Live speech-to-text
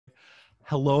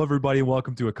Hello, everybody, and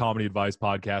welcome to a Comedy Advice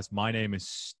Podcast. My name is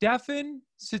Stefan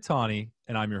Sitani,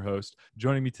 and I'm your host.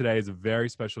 Joining me today is a very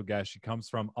special guest. She comes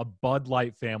from a Bud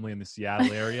Light family in the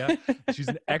Seattle area. She's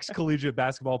an ex-collegiate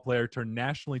basketball player turned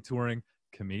nationally touring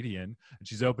comedian, and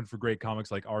she's open for great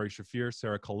comics like Ari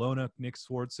Shaffir, Colonna, Nick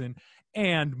Swardson,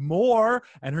 and more.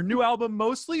 And her new album,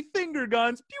 Mostly Finger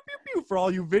Guns, pew, pew, pew, for all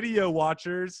you video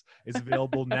watchers, is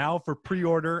available now for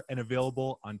pre-order and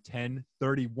available on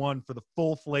 10/31 for the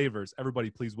full flavors. Everybody,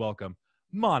 please welcome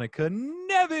Monica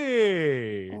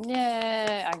Nevi.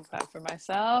 Yeah, I can clap for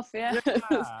myself. Yeah.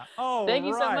 Thank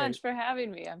you so much for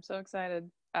having me. I'm so excited.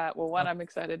 I'm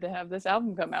excited to have this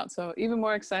album come out, so even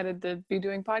more excited to be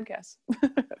doing podcasts.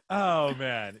 Oh,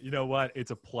 man. You know what?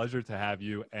 It's a pleasure to have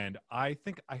you. And I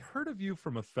think I heard of you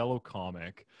from a fellow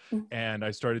comic, and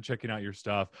I started checking out your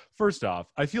stuff. First off,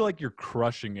 I feel like you're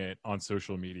crushing it on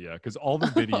social media because all the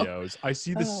videos, I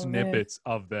see the snippets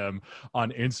of them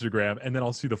on Instagram, and then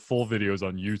I'll see the full videos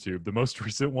on YouTube. The most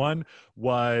recent one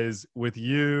was with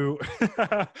you.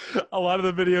 A lot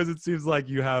of the videos, it seems like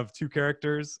you have two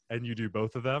characters and you do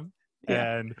both of them.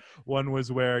 Yeah. And one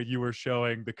was where you were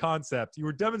showing the concept. You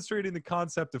were demonstrating the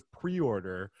concept of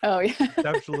pre-order. Oh, yeah.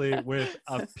 Conceptually with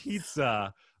a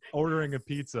pizza, ordering a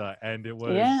pizza. And it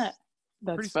was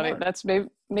that's funny. Smart. That's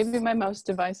maybe my most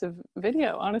divisive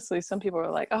video. Honestly, some people were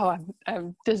like, oh,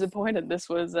 I'm disappointed. This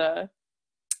was,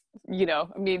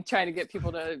 me trying to get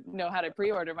people to know how to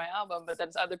pre-order my album. But then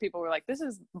other people were like, this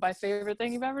is my favorite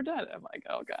thing you've ever done. I'm like,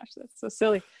 oh, gosh, that's so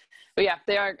silly. But yeah,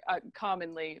 they are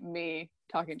commonly me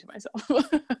talking to myself.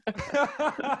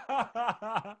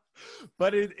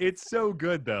 But it's so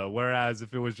good though. Whereas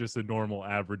if it was just a normal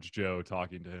average Joe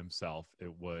talking to himself, it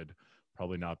would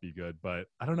probably not be good. But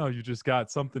I don't know, you just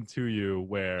got something to you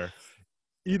where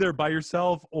either by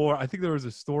yourself, or I think there was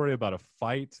a story about a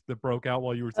fight that broke out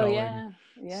while you were telling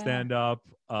stand up.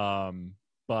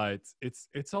 But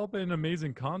it's all been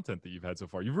amazing content that you've had so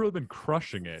far. You've really been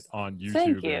crushing it on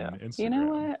YouTube and Instagram. You know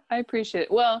what? I appreciate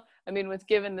it. Well, I mean,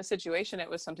 given the situation, it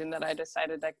was something that I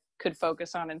decided I could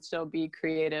focus on and still be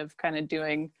creative, kind of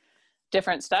doing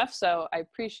different stuff. So I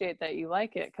appreciate that you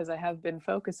like it, because I have been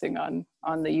focusing on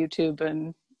the YouTube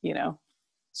and,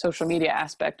 social media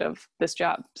aspect of this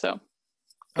job. So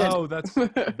good.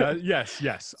 Oh,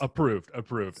 yes. Approved.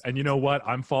 And you know what?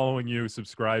 I'm following you,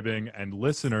 subscribing, and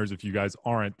listeners, if you guys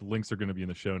aren't, the links are going to be in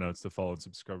the show notes to follow and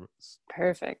subscribe.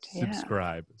 Perfect.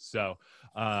 Subscribe. So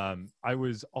I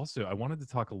wanted to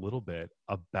talk a little bit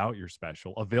about your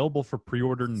special, available for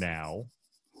pre-order now,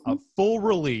 a full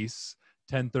release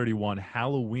 10/31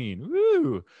 Halloween.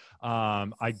 Woo!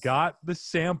 I got the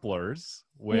samplers,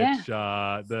 which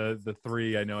the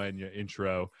three I know in your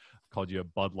intro called you a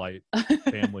Bud Light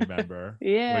family member,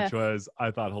 which was, I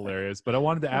thought, hilarious. But I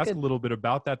wanted to ask a little bit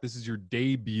about that. This is your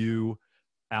debut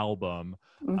album.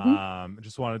 I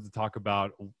just wanted to talk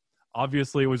about,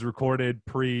 obviously it was recorded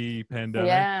pre-pandemic.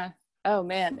 Yeah. Oh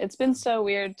man, it's been so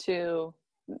weird to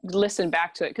listen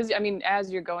back to it, because I mean,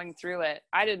 as you're going through it,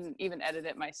 I didn't even edit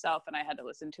it myself, and I had to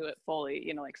listen to it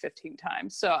fully, like 15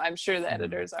 times. So I'm sure the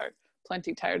editors are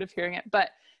plenty tired of hearing it, but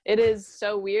it is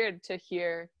so weird to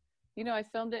hear. I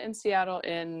filmed it in Seattle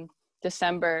in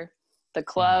December. The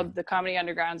club, the Comedy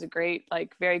Underground's a great,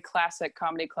 very classic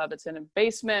comedy club. It's in a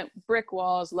basement, brick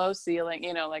walls, low ceiling,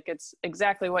 it's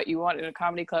exactly what you want in a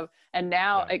comedy club. And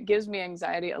now it gives me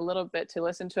anxiety a little bit to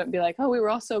listen to it and be like, oh, we were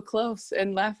all so close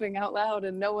and laughing out loud,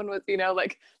 and no one was,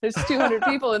 there's 200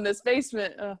 people in this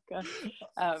basement. Oh gosh.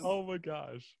 Oh my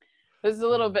gosh. There's a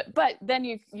little bit, but then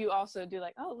you also do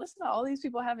all listen to all these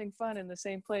people having fun in the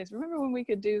same place. Remember when we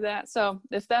could do that? So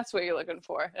if that's what you're looking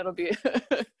for, it'll be,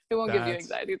 it won't give you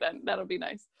anxiety then. That'll be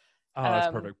nice. Oh,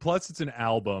 that's perfect. Plus it's an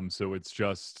album, so it's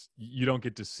just, you don't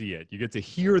get to see it. You get to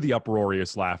hear the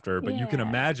uproarious laughter, but you can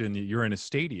imagine that you're in a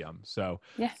stadium. So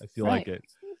I feel like it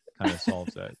kind of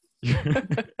solves it.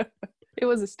 It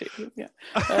was a stadium,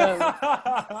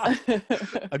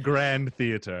 a grand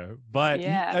theater. But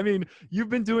I mean, you've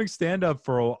been doing stand-up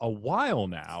for a while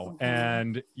now,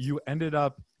 and you ended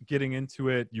up getting into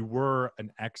it. You were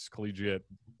an ex-collegiate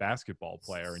basketball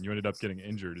player, and you ended up getting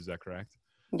injured. Is that correct?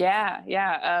 Yeah.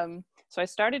 So I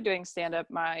started doing stand-up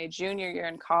my junior year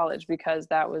in college, because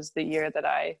that was the year that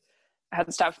I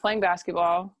had stopped playing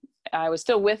basketball. I was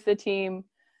still with the team.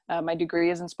 My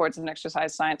degree is in sports and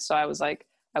exercise science, so I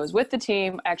was with the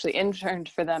team. I actually interned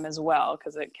for them as well,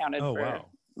 because it counted for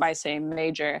my same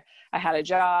major. I had a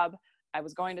job. I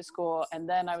was going to school. And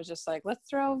then I was just like, let's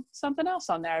throw something else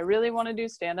on there. I really want to do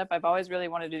stand-up. I've always really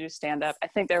wanted to do stand-up. I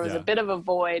think there was a bit of a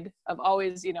void of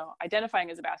always,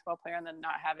 identifying as a basketball player and then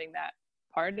not having that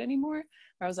part anymore.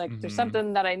 Where I was like, there's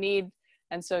something that I need.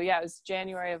 And so, it was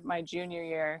January of my junior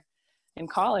year. in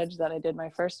college that I did my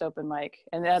first open mic,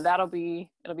 and it'll be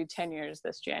 10 years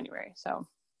this January. So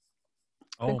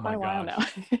it's been quite a while now.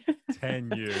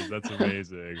 10 years. That's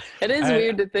amazing. It is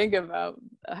weird to think about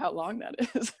how long that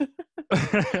is.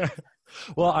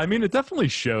 Well, I mean, it definitely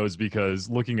shows, because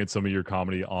looking at some of your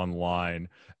comedy online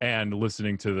and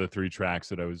listening to the 3 tracks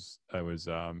that I was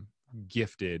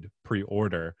gifted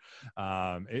pre-order,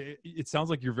 it sounds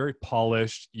like you're very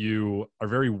polished. You are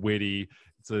very witty.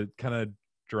 It's a kind of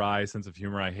dry sense of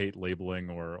humor. I hate labeling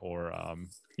or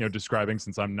describing,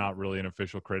 since I'm not really an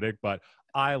official critic, but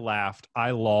I laughed,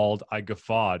 I lolled, I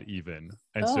guffawed even.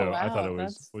 And so wow, I thought it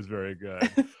was very good.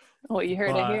 Well, you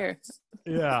heard it here.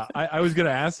 Yeah. I was going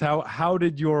to ask, how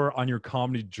did on your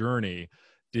comedy journey,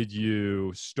 did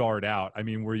you start out? I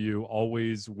mean, were you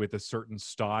always with a certain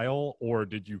style, or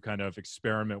did you kind of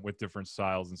experiment with different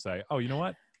styles and say, oh, you know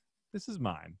what? This is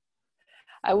mine.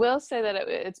 I will say that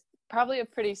it's probably a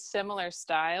pretty similar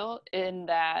style, in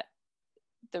that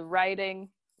the writing,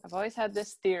 I've always had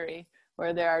this theory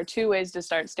where there are 2 ways to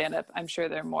start stand-up. I'm sure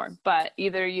there are more, but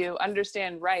either you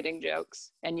understand writing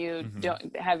jokes and you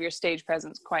don't have your stage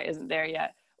presence quite isn't there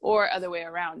yet, or other way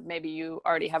around. Maybe you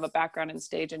already have a background in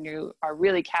stage and you are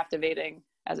really captivating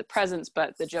as a presence,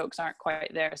 but the jokes aren't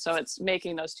quite there. So it's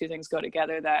making those 2 things go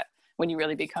together that when you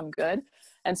really become good.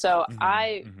 And so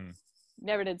I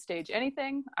never did stage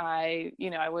anything. I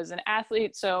was an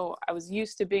athlete, so I was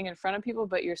used to being in front of people,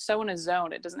 but you're so in a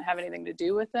zone, it doesn't have anything to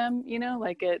do with them,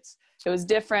 like it was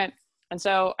different. And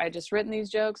so I just written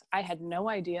these jokes. I had no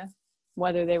idea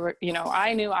whether they were,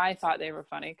 I thought they were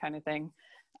funny, kind of thing.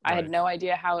 Right. I had no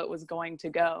idea how it was going to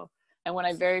go. And when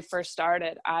I very first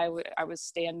started, I was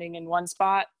standing in one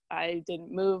spot. I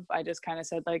didn't move. I just kind of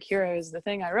said, like, here is the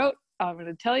thing I wrote. I'm going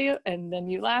to tell you, and then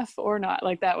you laugh or not.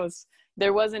 Like,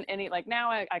 there wasn't any, like, now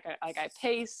I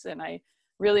pace, and I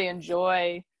really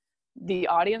enjoy the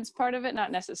audience part of it,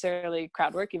 not necessarily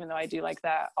crowd work, even though I do like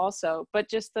that also, but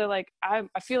just the, like, I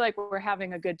feel like we're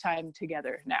having a good time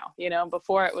together now.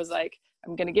 Before it was like,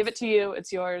 I'm going to give it to you,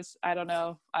 it's yours. I don't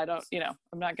know. I'm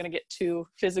not going to get too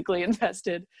physically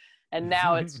invested. And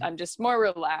now I'm just more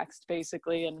relaxed,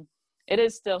 basically. And it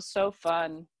is still so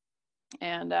fun.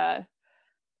 And I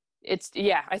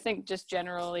think just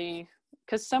generally,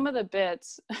 because some of the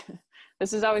bits,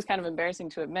 this is always kind of embarrassing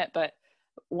to admit, but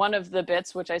one of the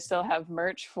bits, which I still have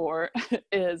merch for,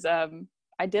 is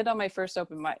I did on my first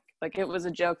open mic. Like, it was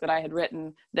a joke that I had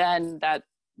written then that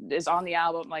is on the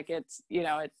album. Like, it's,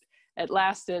 it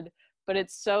lasted, but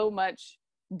it's so much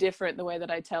different the way that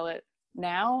I tell it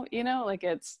now, like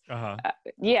it's,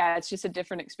 it's just a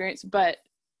different experience. But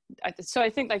so I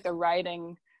think, like, the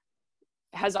writing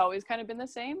has always kind of been the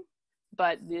same,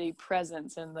 but the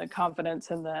presence and the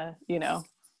confidence and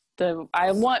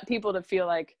I want people to feel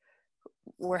like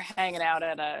we're hanging out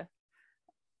at a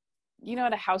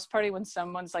house party when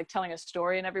someone's, like, telling a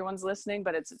story and everyone's listening,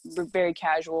 but it's very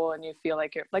casual and you feel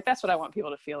like you're, like, that's what I want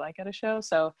people to feel like at a show.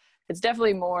 So it's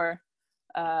definitely more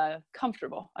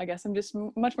comfortable. I guess I'm just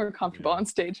much more comfortable on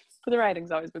stage, but the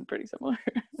writing's always been pretty similar.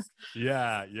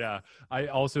 Yeah. I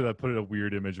also, that put a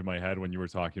weird image in my head when you were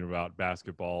talking about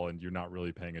basketball and you're not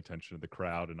really paying attention to the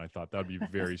crowd. And I thought that'd be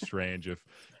very strange if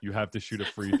you have to shoot a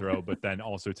free throw, but then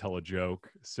also tell a joke.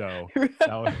 So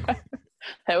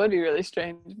that would be really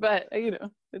strange, but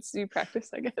it's, you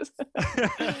practice, I guess.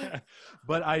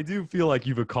 But I do feel like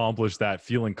you've accomplished that,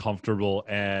 feeling comfortable.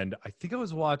 And I think I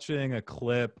was watching a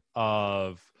clip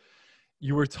of,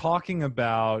 you were talking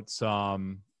about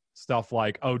some stuff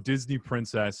like, oh, Disney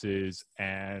princesses,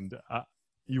 and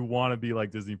you want to be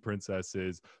like Disney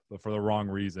princesses, but for the wrong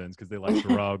reasons, because they like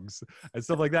drugs and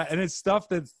stuff like that. And it's stuff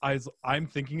that I'm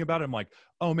thinking about. I'm like,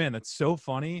 oh man, that's so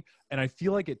funny. And I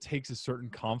feel like it takes a certain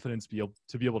confidence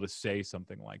to be able to say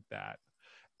something like that.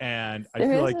 And I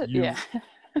feel like yeah.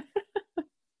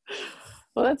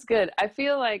 Well, that's good. I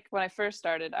feel like when I first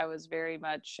started, I was very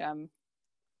much, I'm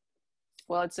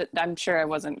sure I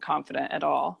wasn't confident at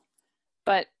all,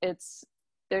 but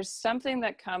there's something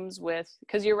that comes with,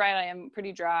 because you're right, I am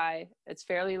pretty dry. It's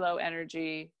fairly low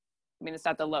energy. I mean, it's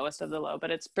not the lowest of the low,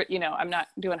 but it's, I'm not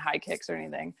doing high kicks or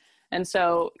anything. And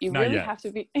so you really have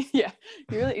to be,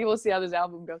 you will see how this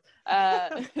album goes.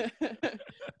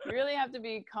 You really have to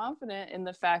be confident in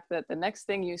the fact that the next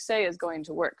thing you say is going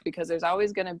to work, because there's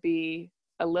always going to be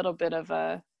a little bit of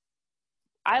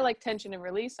I like tension and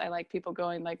release. I like people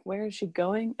going like, where is she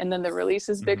going? And then the release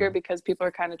is bigger because people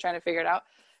are kind of trying to figure it out.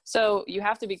 So you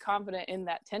have to be confident in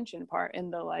that tension part,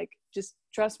 in the, like, just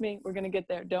trust me, we're going to get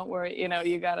there. Don't worry.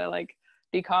 You got to, like,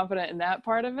 be confident in that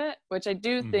part of it, which I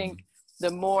do think the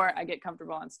more I get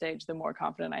comfortable on stage, the more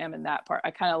confident I am in that part.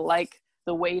 I kind of like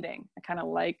the waiting. I kind of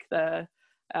like the,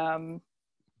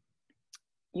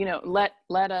 let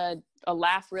a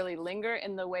laugh really linger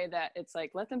in the way that it's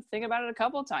like, let them think about it a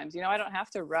couple times. I don't have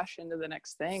to rush into the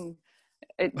next thing.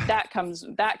 That comes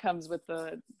with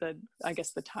the I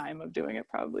guess the time of doing it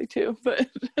probably too. But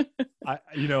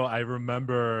I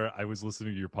remember I was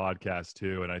listening to your podcast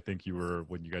too, and I think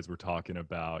when you guys were talking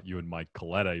about, you and Mike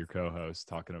Coletta, your co-host,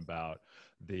 talking about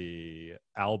the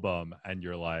album, and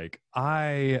you're like,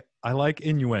 I like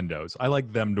innuendos. I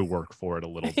like them to work for it a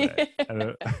little bit.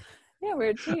 Yeah, we're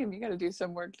a team. You got to do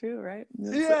some work too, right?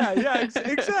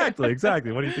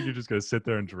 Exactly. What do you think? You're just going to sit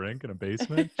there and drink in a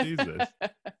basement? Jesus.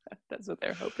 That's what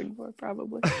they're hoping for,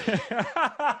 probably.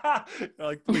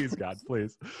 Like, please, God,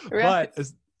 please. Right. But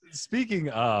speaking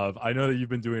of, I know that you've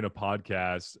been doing a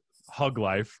podcast,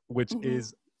 Huglife, which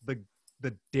is the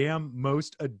damn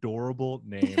most adorable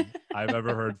name I've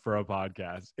ever heard for a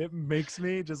podcast. It makes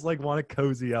me just like want to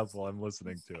cozy up while I'm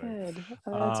listening to it. Good.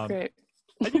 Oh, that's great.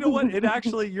 And you know what? It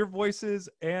actually, your voices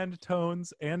and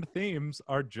tones and themes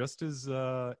are just as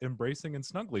embracing and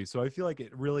snuggly. So I feel like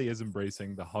it really is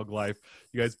embracing the hug life.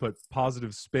 You guys put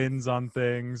positive spins on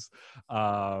things.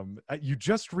 You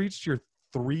just reached your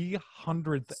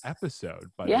 300th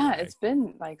episode, by the way. It's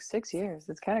been like 6 years.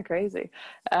 It's kind of crazy.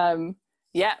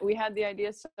 We had the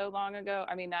idea so long ago.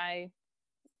 I mean, I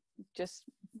just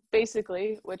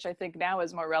basically, which I think now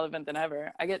is more relevant than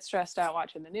ever, I get stressed out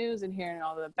watching the news and hearing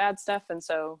all the bad stuff. And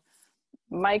so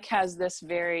Mike has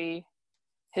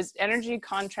his energy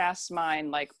contrasts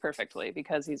mine like perfectly,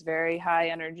 because he's very high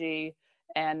energy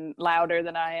and louder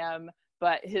than I am,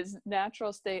 but his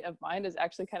natural state of mind is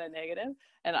actually kind of negative.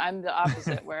 And I'm the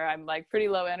opposite, where I'm like pretty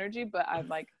low energy, but I'm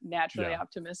like naturally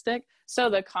optimistic. So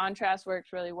the contrast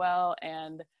works really well.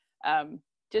 And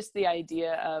just the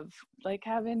idea of like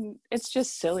it's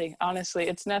just silly, honestly.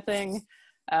 It's nothing.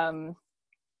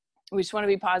 We just want to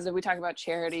be positive. We talk about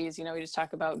charities, we just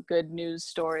talk about good news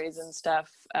stories and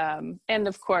stuff. And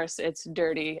of course it's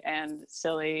dirty and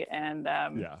silly, and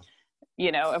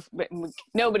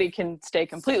nobody can stay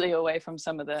completely away from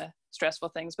some of the stressful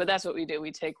things, but that's what we do.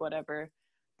 We take whatever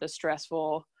the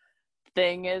stressful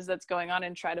thing is that's going on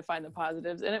and try to find the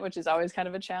positives in it, which is always kind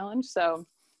of a challenge. So,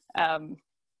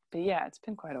 but yeah, it's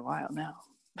been quite a while now.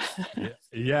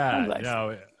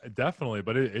 No, definitely.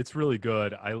 But it's really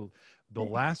good. The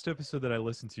last episode that I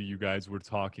listened to, you guys were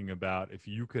talking about if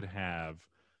you could have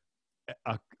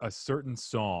a certain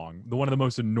song, one of the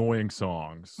most annoying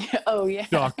songs,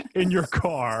 stuck in your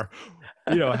car,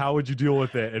 how would you deal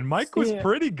with it? And Mike was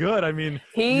pretty good. I mean,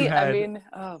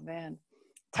 oh man,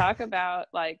 talk about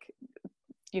like,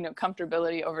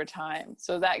 comfortability over time.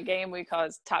 So that game we call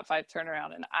is Top 5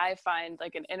 Turnaround, and I find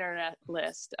like an internet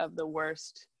list of the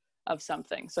worst of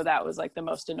something. So that was like the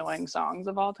most annoying songs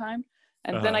of all time.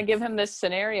 And then I give him this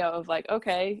scenario of like,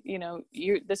 okay,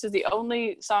 this is the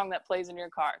only song that plays in your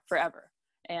car forever,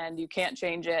 and you can't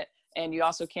change it, and you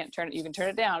also can't you can turn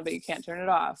it down, but you can't turn it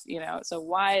off, so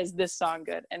why is this song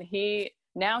good? And he's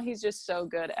just so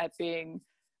good at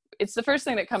it's the first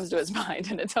thing that comes to his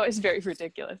mind, and it's always very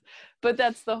ridiculous, but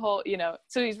that's the whole,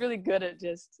 so he's really good at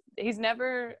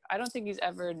I don't think he's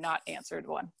ever not answered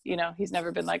one, he's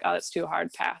never been like, oh, that's too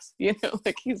hard, pass,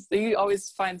 like he always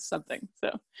finds something.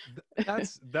 So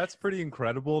that's pretty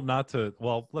incredible.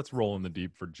 Let's roll in the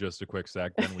deep for just a quick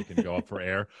sec, then we can go up for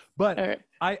air. But right.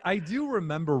 I do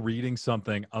remember reading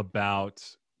something about,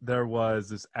 there was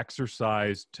this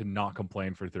exercise to not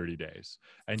complain for 30 days.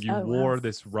 And you wore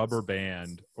this rubber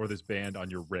band or this band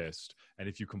on your wrist. And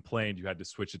if you complained, you had to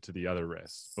switch it to the other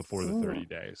wrist before the 30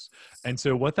 days. And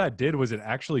so what that did was it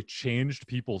actually changed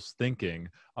people's thinking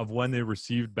of when they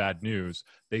received bad news.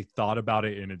 They thought about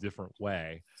it in a different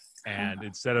way. And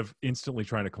instead of instantly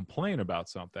trying to complain about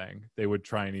something, they would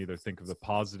try and either think of the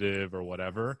positive or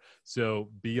whatever. So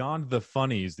beyond the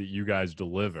funnies that you guys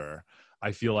deliver,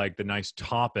 I feel like the nice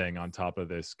topping on top of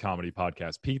this comedy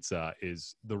podcast pizza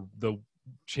is the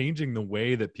changing the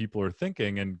way that people are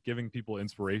thinking and giving people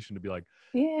inspiration to be like,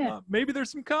 maybe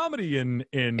there's some comedy in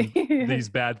these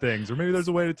bad things, or maybe there's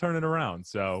a way to turn it around.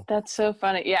 So that's so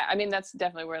funny. Yeah, I mean, that's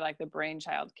definitely where like the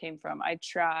brainchild came from. I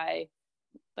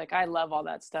love all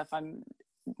that stuff. I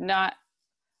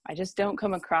just don't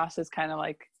come across as kind of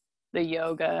like the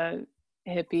yoga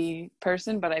hippie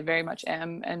person, but I very much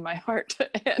am in my heart.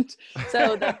 And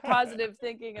so the positive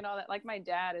thinking and all that, like my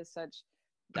dad is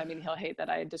he'll hate that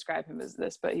I describe him as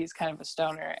this, but he's kind of a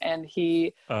stoner, and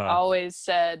he always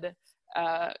said,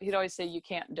 he'd always say, you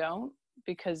don't,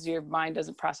 because your mind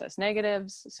doesn't process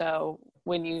negatives. So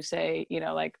when you say,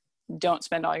 like, don't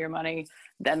spend all your money,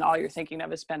 then all you're thinking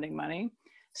of is spending money.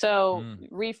 So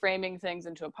reframing things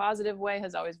into a positive way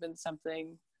has always been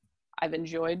something I've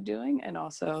enjoyed doing, and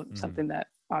also something that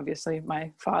obviously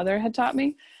my father had taught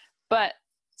me. But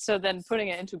so then putting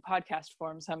it into podcast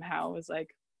form somehow was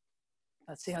like,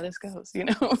 let's see how this goes,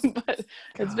 but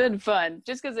it's been fun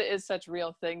just because it is such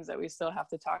real things that we still have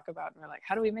to talk about. And we're like,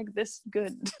 how do we make this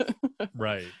good?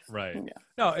 Right. Yeah.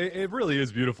 No, it really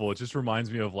is beautiful. It just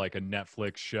reminds me of like a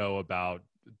Netflix show about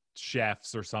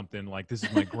chefs or something. Like, this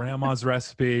is my grandma's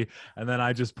recipe, and then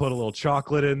I just put a little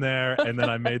chocolate in there, and then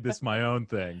I made this my own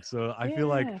thing. So I feel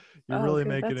like you're really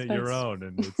good. making That's it your nice. own,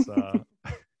 and it's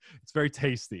it's very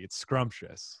tasty. It's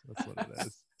scrumptious. That's what it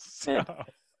is. So,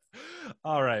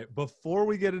 all right. Before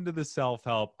we get into the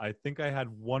self-help, I think I had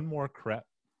one more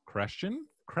question.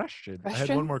 I had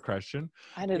one more question.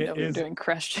 I didn't know we were doing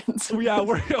questions. Yeah,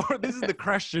 this is the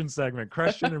question segment.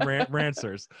 Question and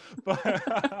rancers.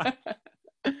 But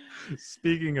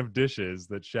speaking of dishes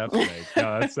that chefs make,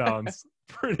 that sounds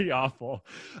pretty awful.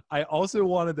 I also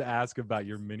wanted to ask about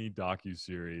your mini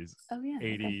docuseries,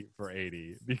 80 for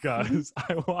 80, because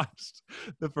I watched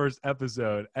the first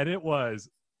episode and it was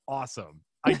awesome.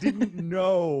 I didn't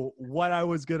know what I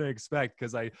was going to expect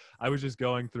because I was just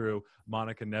going through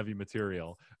Monica Nevi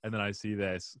material, and then I see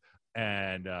this,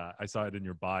 and I saw it in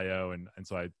your bio, and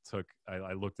so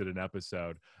I looked at an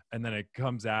episode, and then it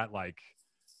comes at like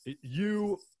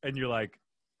you, and you're like,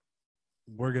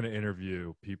 we're going to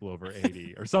interview people over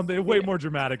 80 or something way more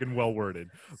dramatic and well worded,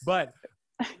 but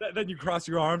then you cross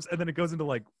your arms, and then it goes into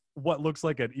like what looks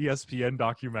like an ESPN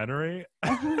documentary.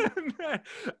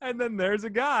 And then there's a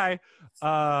guy,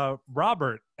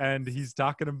 Robert, and he's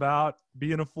talking about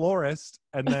being a florist,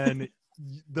 and then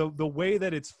the way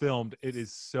that it's filmed, it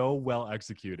is so well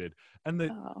executed, and the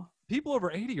people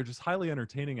over 80 are just highly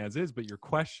entertaining as is, but your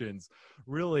questions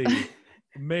really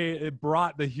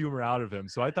brought the humor out of him.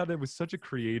 So I thought it was such a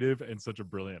creative and such a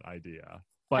brilliant idea.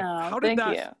 But how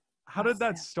did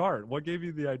that start? What gave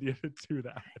you the idea to do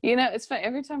that? It's funny.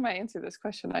 Every time I answer this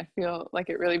question, I feel like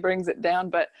it really brings it down.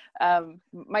 But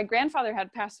my grandfather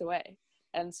had passed away.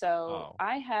 And so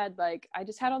I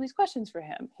just had all these questions for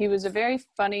him. He was a very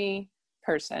funny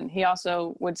person. He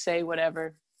also would say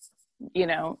whatever,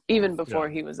 even before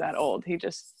he was that old. He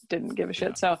just didn't give a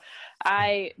shit. So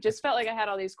I just felt like I had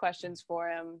all these questions for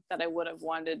him that I would have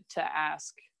wanted to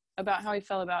ask about how he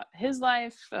felt about his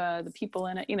life, the people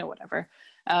in it, whatever.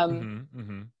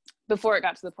 Before it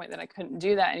got to the point that I couldn't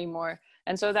do that anymore.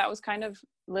 And so that was kind of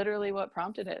literally what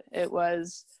prompted it. It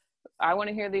was, I want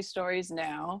to hear these stories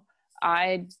now.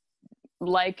 I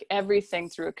like everything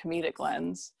through a comedic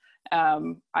lens.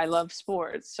 I love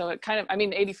sports. So it kind of,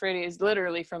 80 for 80 is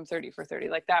literally from 30 for 30.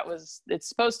 Like it's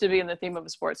supposed to be in the theme of a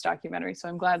sports documentary. So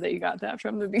I'm glad that you got that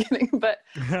from the beginning. But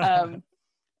that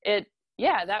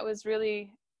was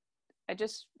really,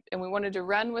 and we wanted to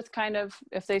run with kind of,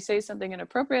 if they say something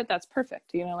inappropriate, that's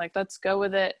perfect. Let's go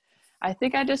with it. I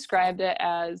think I described it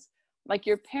as like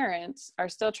your parents are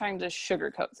still trying to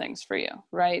sugarcoat things for you,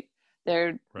 right?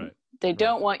 They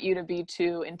don't want you to be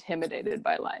too intimidated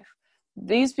by life.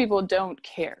 These people don't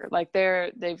care. Like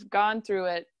they've gone through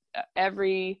it.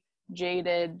 Every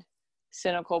jaded,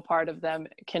 cynical part of them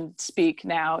can speak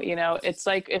now. It's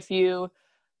like if it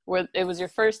was your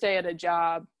first day at a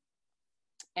job,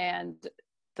 and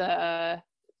the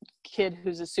kid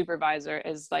who's a supervisor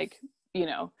is like,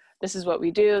 this is what we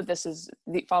do.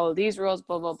 Follow these rules,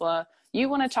 blah, blah, blah. You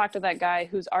want to talk to that guy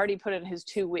who's already put in his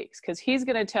 2 weeks, because he's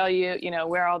going to tell you,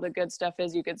 where all the good stuff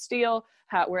is you could steal,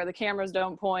 where the cameras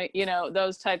don't point,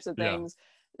 those types of things.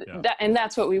 Yeah. And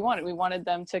that's what we wanted. We wanted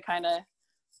them to kind of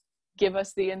give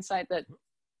us the insight that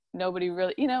nobody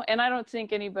really, and I don't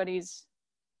think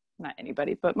not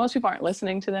anybody, but most people aren't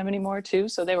listening to them anymore too.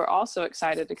 So they were also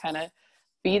excited to kind of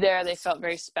be there. They felt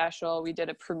very special. We did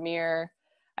a premiere.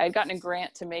 I had gotten a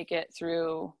grant to make it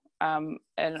through an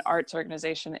arts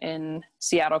organization in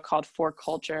Seattle called For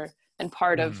Culture. And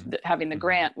part of having the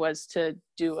grant was to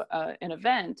do an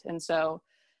event. And so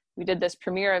we did this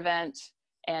premiere event,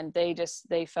 and they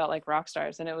felt like rock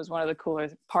stars. And it was one of the cooler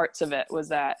parts of it was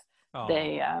that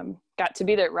they got to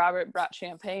be there. Robert brought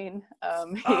champagne.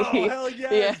 Hell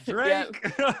yeah, Drake.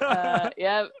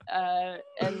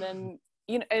 And then,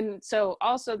 and so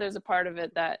also there's a part of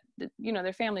it that,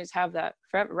 their families have that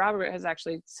forever. Robert has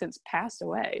actually since passed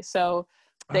away. So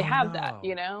they have that,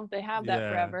 they have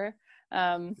that forever.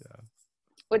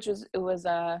 Which it was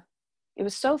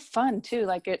so fun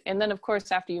too. And then of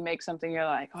course, after you make something, you're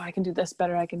like, I can do this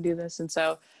better. I can do this. And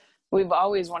so we've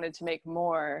always wanted to make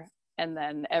more. And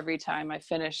then every time I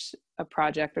finish a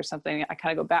project or something, I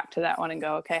kind of go back to that one and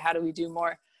go, okay, how do we do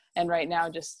more? And right now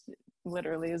just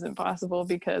literally isn't possible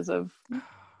because of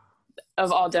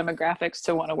of all demographics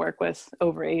to want to work with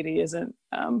over 80 isn't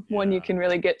one you can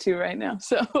really get to right now.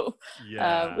 So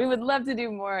we would love to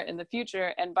do more in the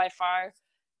future. And by far,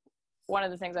 one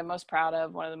of the things I'm most proud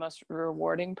of, one of the most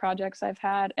rewarding projects I've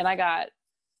had, and I got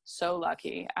so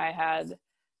lucky. I had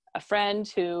a friend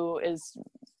who is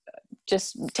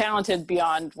just talented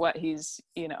beyond what he's,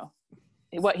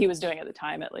 what he was doing at the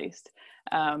time, at least,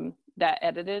 that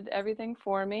edited everything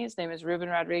for me. His name is Ruben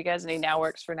Rodriguez, and he now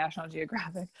works for National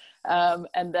Geographic.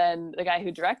 And then the guy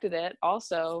who directed it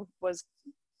also was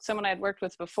someone I'd worked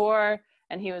with before.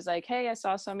 And he was like, hey, I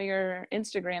saw some of your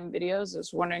Instagram videos. I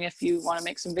was wondering if you want to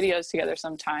make some videos together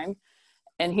sometime.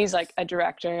 And he's like a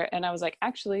director. And I was like,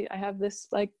 actually, I have this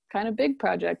like kind of big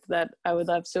project that I would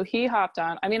love. So he hopped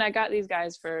on. I mean, I got these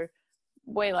guys for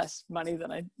way less money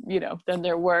than than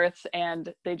they're worth.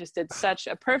 And they just did such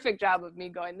a perfect job of me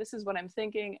going, this is what I'm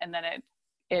thinking. And then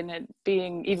it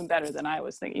being even better than I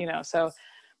was thinking, so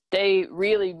they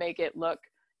really make it look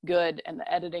good, and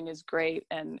the editing is great,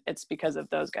 and it's because of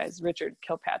those guys. Richard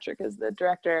Kilpatrick is the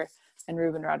director, and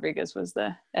Ruben Rodriguez was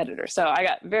the editor. So I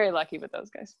got very lucky with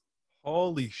those guys.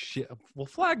 Holy shit. Well,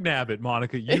 flag nab it,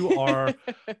 Monica. You are,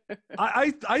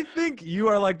 I think you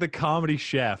are like the comedy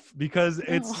chef, because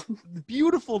it's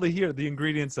beautiful to hear the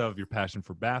ingredients of your passion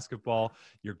for basketball,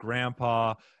 your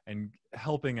grandpa, and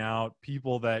helping out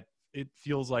people that it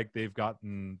feels like they've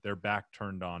gotten their back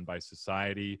turned on by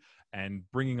society, and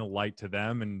bringing a light to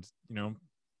them, and,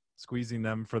 squeezing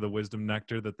them for the wisdom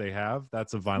nectar that they have.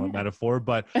 That's a violent metaphor,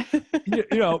 but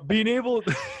being able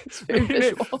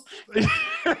yeah,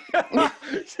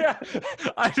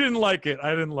 I didn't like it,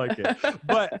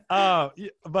 but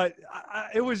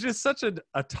it was just such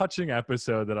a touching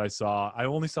episode that I saw. I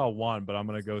only saw one, but I'm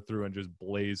gonna go through and just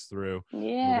blaze through.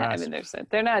 I mean,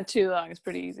 they're not too long. It's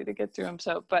pretty easy to get through them.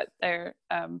 So, but they're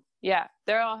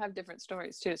they all have different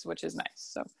stories too, which is nice.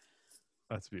 So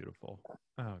that's beautiful.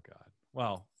 Oh God.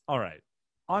 Well, all right.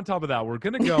 On top of that, we're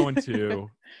going to go into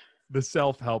the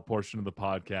self-help portion of the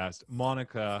podcast.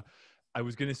 Monica, I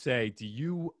was going to say,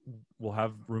 we'll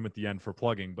have room at the end for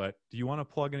plugging, but do you want to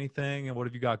plug anything? And what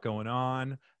have you got going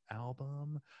on?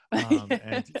 Album? And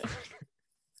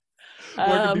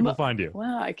where can people find you?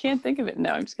 Well, I can't think of it.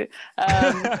 No, I'm just kidding.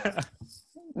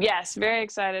 Yes, very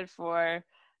excited for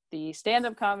the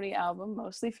stand-up comedy album,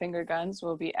 Mostly Finger Guns,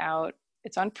 will be out.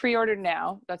 It's on pre-order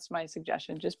now. That's my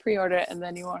suggestion. Just pre-order it, and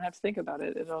then you won't have to think about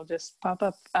it. It'll just pop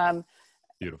up.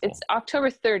 Beautiful. It's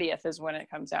October 30th is when it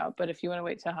comes out, but if you want to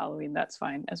wait till Halloween, that's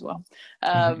fine as well.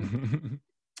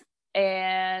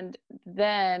 And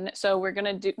then, so we're going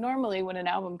to do, normally when an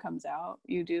album comes out,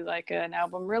 you do like an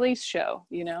album release show,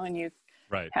 and you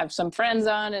have some friends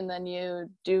on, and then you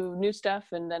do new stuff,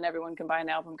 and then everyone can buy an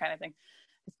album kind of thing.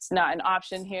 It's not an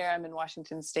option here. I'm in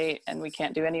Washington State, and we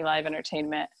can't do any live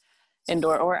entertainment,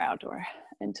 indoor or outdoor,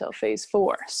 until phase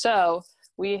 4. So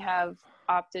we have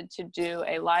opted to do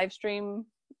a live stream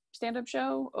stand-up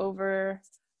show over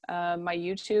my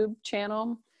YouTube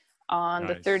channel on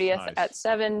the 30th at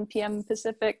 7 p.m.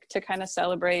 Pacific to kind of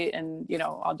celebrate. And,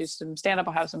 I'll do some stand-up.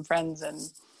 I'll have some friends, and,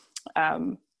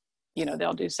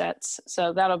 they'll do sets.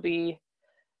 So that'll be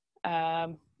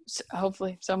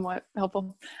hopefully somewhat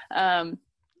helpful. And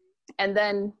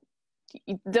then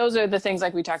those are the things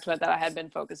like we talked about that I had been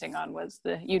focusing on, was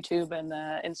the YouTube and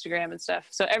the Instagram and stuff.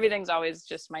 So everything's always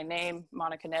just my name,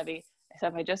 Monica Nevi,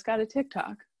 except I just got a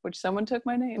TikTok, which someone took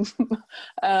my name.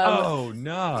 Oh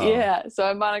no. Yeah. So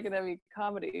I'm Monica Nevi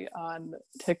Comedy on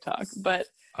TikTok, but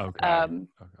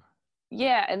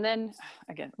yeah. And then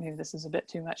again, maybe this is a bit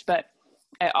too much, but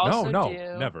I also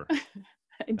never.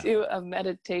 I do a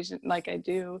meditation, like I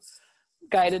do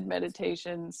guided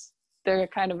meditations. They're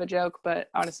kind of a joke, but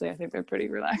honestly, I think they're pretty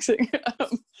relaxing.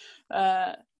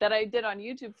 That I did on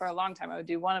YouTube for a long time. I would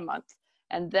do one a month.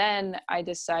 And then I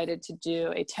decided to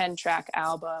do a 10-track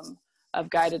album of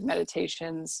guided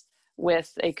meditations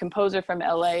with a composer from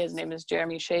LA. His name is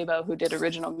Jeremy Shabo, who did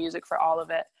original music for all of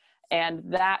it. And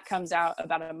that comes out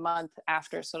about a month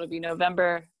after. So it'll be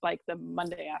November, like the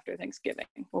Monday after Thanksgiving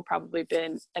will probably be.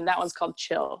 And that one's called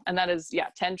Chill. And that is,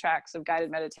 10 tracks of guided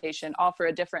meditation, all for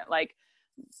a different, like,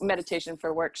 meditation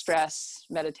for work stress,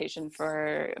 meditation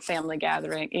for family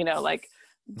gathering,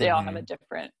 they all have a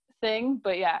different thing.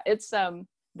 But yeah, it's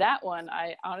that one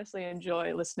I honestly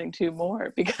enjoy listening to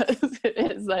more, because it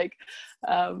is like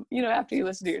after you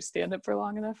listen to your stand-up for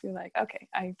long enough, you're like, okay,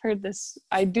 I've heard this,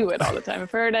 I do it all the time,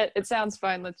 I've heard it sounds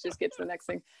fun, let's just get to the next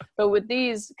thing. But with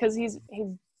these, because he's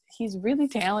really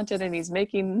talented, and he's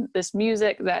making this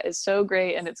music that is so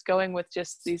great, and it's going with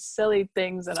just these silly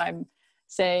things that I'm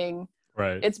saying.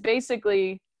 Right. It's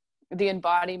basically the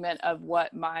embodiment of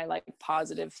what my like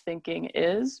positive thinking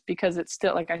is, because it's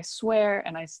still like, I swear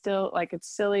and I still like, it's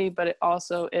silly, but it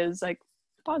also is like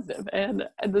positive. And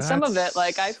some of it,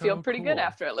 like, I feel pretty good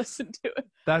after I listen to it.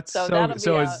 That's so so, that'll be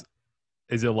so out.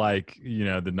 is it like, you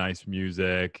know, the nice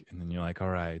music and then you're like, all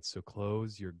right, so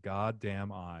close your goddamn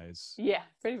eyes. Yeah,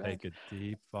 pretty much. Take a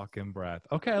deep fucking breath.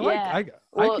 Okay. Yeah. I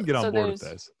can get on board with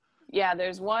this. Yeah,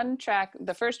 there's one track,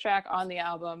 the first track on the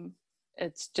album,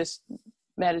 it's just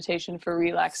meditation for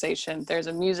relaxation. There's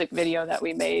a music video that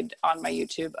we made on my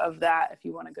YouTube of that. If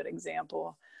you want a good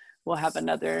example, we'll have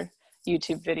another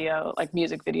YouTube video, like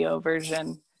music video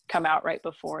version, come out right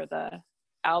before the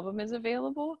album is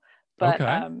available. But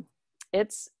okay.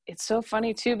 it's so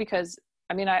funny too, because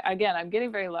I mean, I'm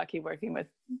getting very lucky working with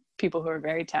people who are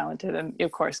very talented and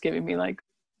of course giving me like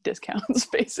discounts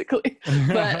basically.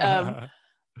 But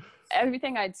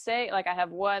everything I'd say, like I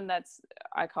have one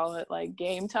I call it like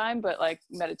game time, but like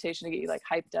meditation to get you like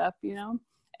hyped up, you know?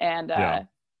 And I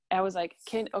was like,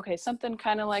 something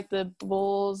kind of like the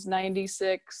Bulls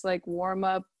 96, like warm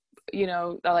up, you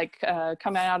know, like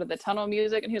coming out of the tunnel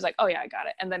music. And he was like, oh yeah, I got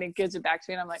it. And then he gives it back to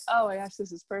me and I'm like, oh my gosh,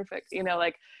 this is perfect. You know,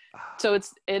 like, so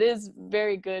it is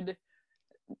very good.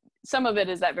 Some of it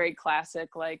is that very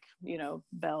classic, like, you know,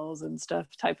 bells and stuff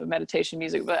type of meditation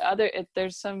music, but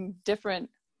there's some different,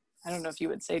 I don't know if you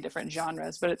would say different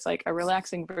genres, but it's like a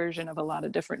relaxing version of a lot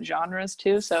of different genres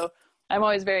too. So I'm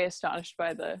always very astonished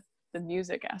by the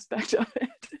music aspect of it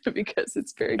because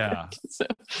it's very good. So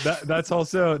that's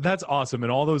awesome.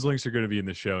 And all those links are going to be in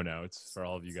the show notes for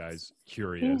all of you guys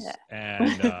curious. Yeah.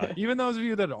 And even those of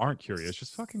you that aren't curious,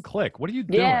 just fucking click. What are you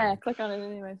doing? Yeah, click on it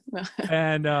anyway. No.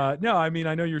 And no, I mean,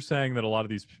 I know you're saying that a lot of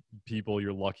these people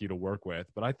you're lucky to work with,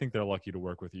 but I think they're lucky to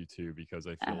work with you too, because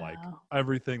I feel like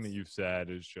everything that you've said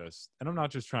is just, and I'm not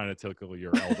just trying to tickle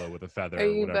your elbow with a feather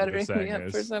or whatever the saying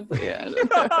is. For something? Yeah.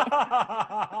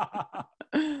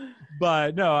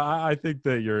 But no, I think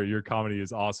that your comedy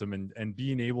is awesome, and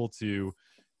being able to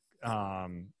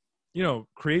you know,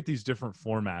 create these different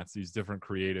formats, these different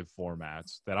creative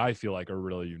formats that I feel like are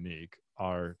really unique,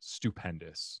 are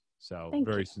stupendous. So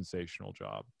very sensational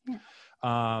job. Yeah.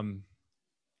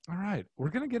 All right, we're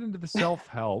gonna get into the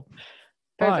self-help.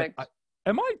 Perfect. But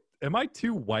am I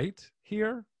too white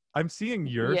here? I'm seeing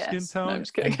your skin tone. No, I'm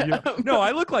just kidding. No,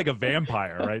 I look like a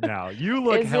vampire right now. You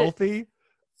look healthy.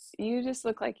 You just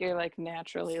look like you're like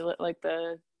naturally lit, like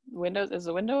the windows. Is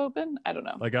the window open? I don't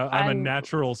know. Like I'm a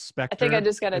natural specter. I think I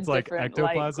just got a it's different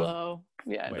like light glow.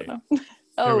 Yeah, I Wait. don't know.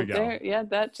 Oh, we go. Yeah,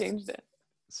 that changed it.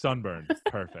 Sunburn.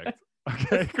 Perfect.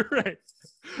 Okay, great.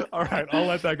 All right, I'll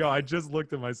let that go. I just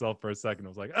looked at myself for a second. I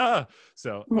was like,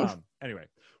 So anyway,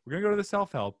 we're going to go to the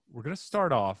self-help. We're going to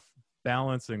start off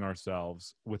balancing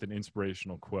ourselves with an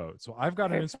inspirational quote. So I've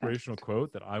got an inspirational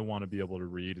quote that I want to be able to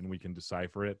read, and we can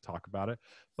decipher it, talk about it.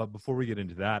 But before we get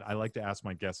into that, I like to ask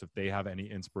my guests if they have any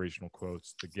inspirational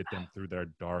quotes to get them through their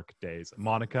dark days.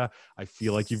 Monica, I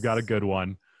feel like you've got a good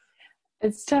one.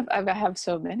 It's tough. I have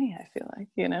so many, I feel like,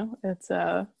 you know, it's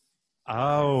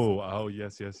Oh,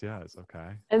 yes.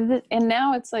 Okay. And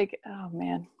now it's like, oh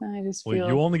man, I just feel. Well,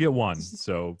 you only get one,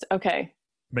 so okay.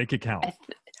 Make it count.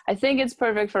 I think it's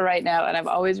perfect for right now, and I've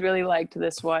always really liked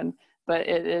this one, but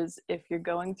it is, if you're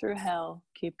going through hell,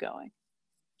 keep going.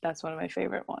 That's one of my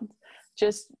favorite ones.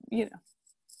 Just, you know,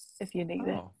 if you need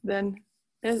it, then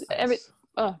there's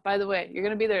by the way, you're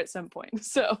going to be there at some point.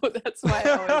 So that's why I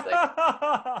always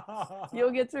like,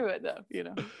 you'll get through it though, you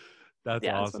know. That's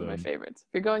awesome. That's one of my favorites.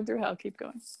 If you're going through hell, keep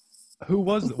going. Who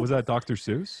was that? Dr.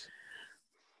 Seuss?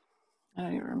 I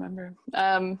don't even remember.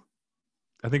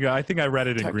 I think I read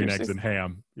it in Dr. Green Seuss. Eggs and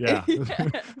Ham. Yeah.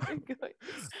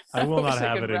 I will not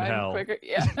have it in hell. Quicker.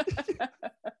 Yeah.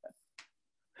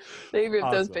 They ripped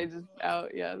those pages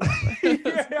out. Yeah.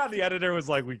 Yeah. The editor was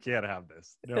like, "We can't have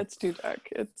this. Nope. It's too dark."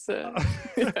 It's.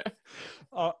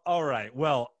 All right.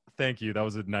 Well, thank you. That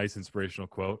was a nice inspirational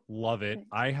quote. Love it.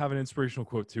 I have an inspirational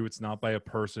quote too. It's not by a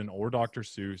person or Dr.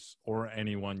 Seuss or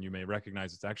anyone you may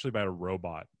recognize. It's actually by a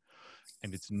robot,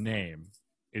 and its name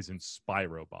is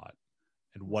Inspirobot.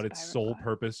 And what its sole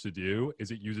purpose to do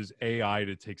is it uses AI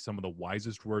to take some of the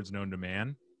wisest words known to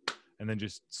man and then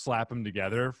just slap them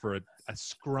together for a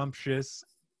scrumptious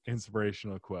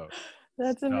inspirational quote.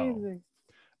 That's amazing.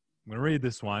 I'm going to read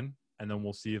this one, and then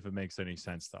we'll see if it makes any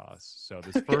sense to us. So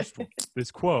this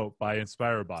quote by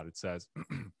Inspirobot, it says,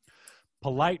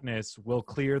 politeness will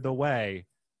clear the way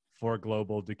for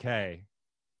global decay.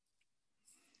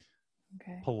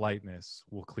 Okay. Politeness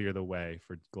will clear the way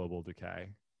for global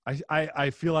decay.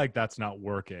 I feel like that's not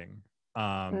working.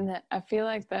 I feel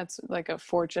like that's like a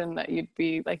fortune that you'd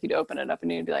open it up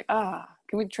and you'd be like,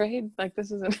 can we trade? Like, this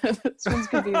isn't, this one's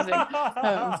confusing.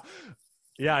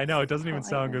 Yeah, I know. It doesn't even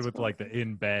sound good with cool. like the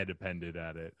in bed appended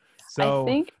at it. So I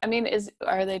think, I mean,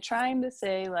 are they trying to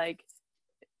say like,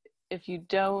 if you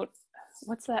don't,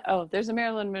 what's that? Oh, there's a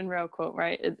Marilyn Monroe quote,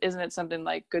 right? Isn't it something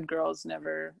like good girls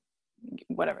never,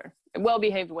 whatever,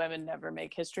 well-behaved women never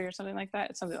make history or something like that?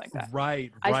 It's something like that.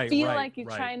 Right. I feel like you're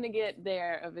trying to get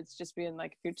there of it's just being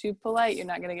like, if you're too polite, you're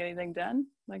not going to get anything done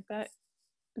like that.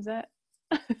 Is that?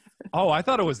 Oh, I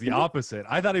thought it was the opposite.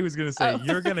 I thought he was going to say,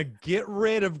 you're going to get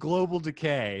rid of global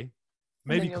decay,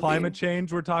 maybe climate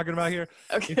change we're talking about here,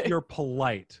 if you're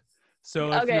polite.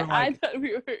 So if you're like, I thought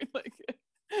we were like,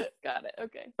 got it.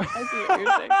 Okay. I see what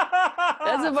you're saying.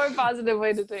 That's a more positive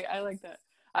way to think. I like that.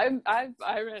 I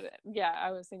read it. Yeah,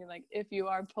 I was thinking like, if you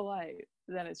are polite,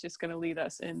 then it's just going to lead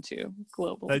us into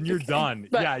global then you're decay. done.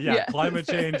 But, yeah. Climate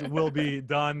change will be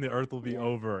done. The earth will be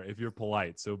over if you're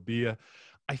polite. So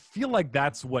I feel like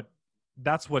that's what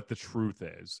the truth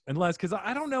is. Unless, because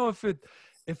I don't know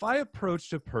if I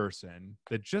approached a person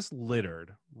that just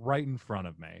littered right in front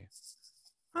of me,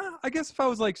 I guess if I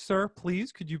was like, sir,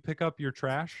 please, could you pick up your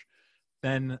trash?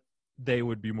 Then they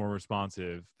would be more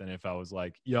responsive than if I was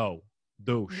like, yo,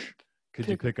 douche, could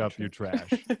you pick up your trash?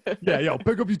 Yeah, yo,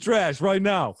 pick up your trash right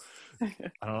now. I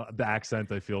don't know, the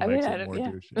accent I feel makes it more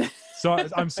douchey. So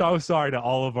I'm so sorry to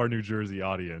all of our New Jersey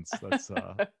audience. That's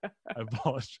I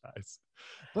apologize.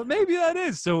 But maybe that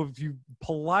is. So if you're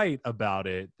polite about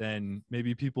it, then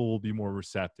maybe people will be more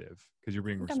receptive because you're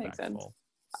being respectful. Makes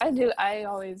sense. I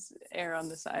always err on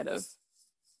the side of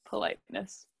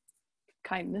politeness,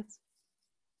 kindness.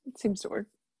 It seems to work.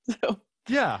 So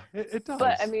yeah, it does.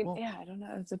 But I mean, I don't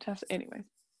know. It's a tough. Anyways.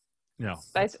 No.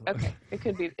 Okay. It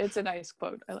could be. It's a nice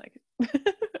quote. I like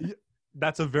it.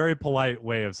 That's a very polite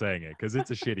way of saying it because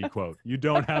it's a shitty quote. You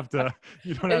don't have to.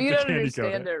 You don't if have you to don't candy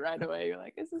understand coat it right away, you're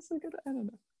like, "Is this a good?" I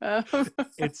don't know.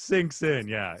 It sinks in.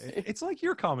 Yeah, it's like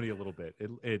your comedy a little bit.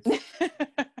 It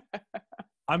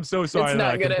I'm so sorry it's that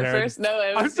not I good compared. at first. No,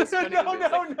 it was just funny no.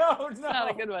 It's not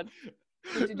a good one.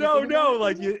 No.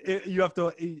 Like you have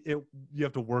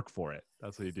to work for it.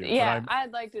 That's what you do. Yeah,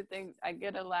 I'd like to think I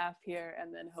get a laugh here,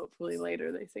 and then hopefully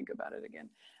later they think about it again.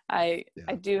 I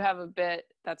do have a bit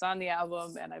that's on the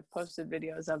album, and I've posted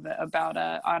videos of it about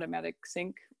a automatic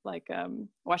sink, like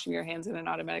washing your hands in an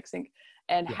automatic sink,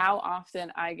 and how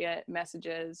often I get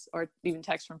messages or even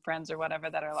texts from friends or whatever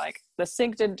that are like, the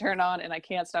sink didn't turn on and I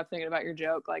can't stop thinking about your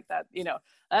joke. Like that,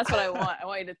 that's what I want. I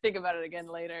want you to think about it again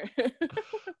later.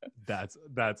 That's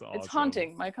awesome. It's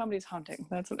haunting. My comedy's haunting.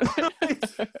 That's what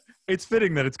it's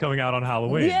fitting that it's coming out on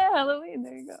Halloween. Yeah, Halloween.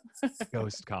 There you go.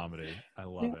 Ghost comedy. I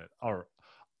love it.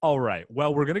 All right.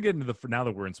 Well, we're going to get into now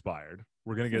that we're inspired,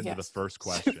 we're going to get into the first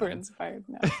question. Super inspired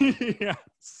now.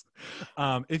 Yes.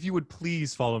 If you would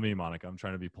please follow me, Monica. I'm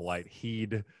trying to be polite.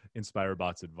 Heed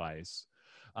InspireBot's advice.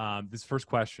 This first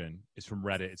question is from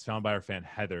Reddit. It's found by our fan,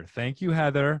 Heather. Thank you,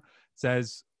 Heather. It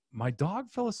says, my dog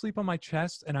fell asleep on my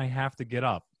chest and I have to get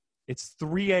up. It's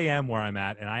 3 a.m. where I'm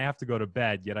at and I have to go to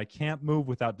bed, yet I can't move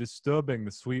without disturbing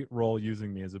the sweet roll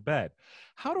using me as a bed.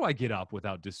 How do I get up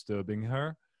without disturbing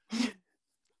her?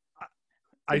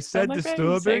 I said like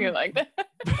disturbing. It like that.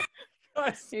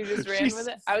 You just ran with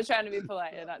it. I was trying to be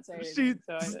polite and not say anything.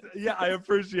 I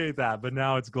appreciate that, but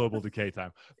now it's global decay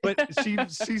time. But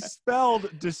she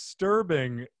spelled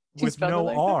disturbing with no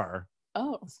R.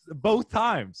 Oh, both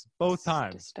times.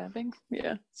 Disturbing.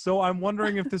 Yeah. So I'm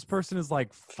wondering if this person is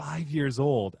like 5 years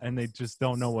old and they just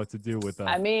don't know what to do with that.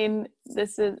 I mean,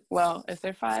 if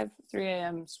they're 5, 3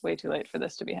 a.m. is way too late for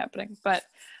this to be happening. But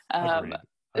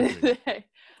Agreed.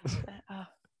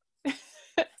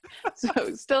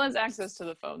 So still has access to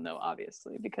the phone though,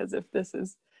 obviously, because if this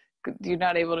is, you're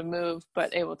not able to move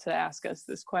but able to ask us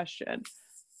this question.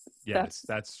 Yes,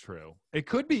 that's true. It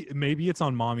could be, maybe it's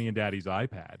on mommy and daddy's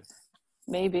iPad.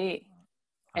 Maybe.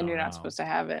 And you're not supposed to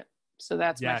have it. So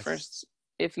that's my first,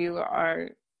 if you are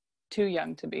too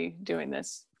young to be doing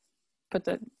this, put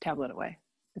the tablet away.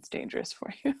 It's dangerous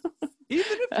for you.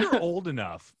 Even if you're old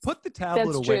enough, put the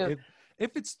tablet away. True.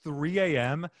 If it's 3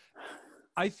 a.m.,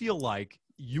 I feel like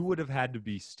you would have had to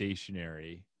be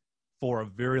stationary for a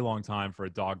very long time for a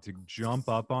dog to jump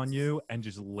up on you and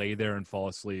just lay there and fall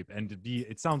asleep. And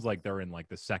it sounds like they're in like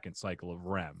the second cycle of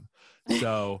REM.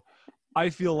 So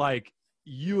I feel like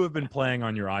you have been playing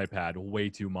on your iPad way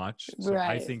too much. So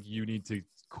I think you need to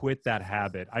quit that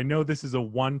habit. I know this is a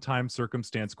one-time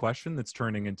circumstance question that's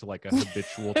turning into like a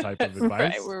habitual type of advice.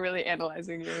 Right, we're really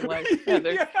analyzing your life.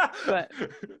 But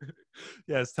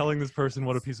yes, telling this person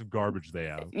what a piece of garbage they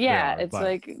are. It's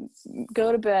like,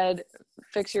 go to bed,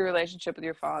 fix your relationship with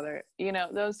your father.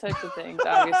 Those types of things.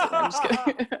 Obviously, I'm just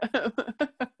kidding.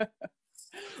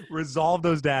 Resolve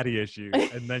those daddy issues,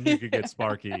 and then you could get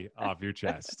Sparky off your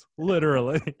chest.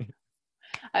 Literally.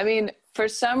 I mean, for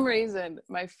some reason,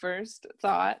 my first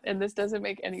thought, and this doesn't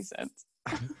make any sense.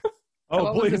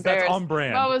 Oh, please, that's on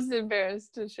brand. I'm almost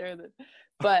embarrassed to share this.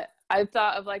 But I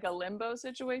thought of like a limbo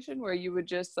situation where you would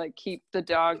just like keep the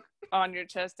dog on your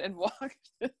chest and walk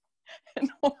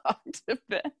to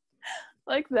bed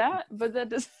like that. But that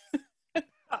doesn't,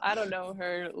 I don't know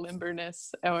her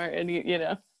limberness or any,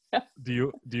 Do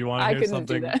you want to hear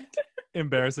something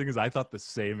embarrassing? Because I thought the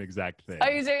same exact thing.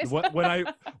 Are you serious?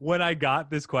 When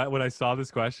I saw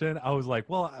this question, I was like,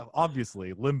 well,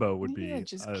 obviously limbo would be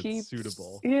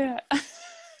suitable. Yeah.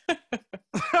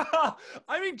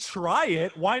 I mean, try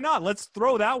it. Why not? Let's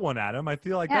throw that one at him. I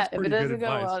feel like that's pretty good advice. If it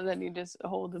doesn't go well, then you just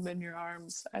hold him in your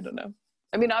arms. I don't know.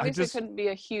 I mean, obviously it couldn't be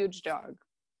a huge dog,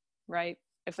 right?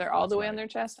 If they're all the way on their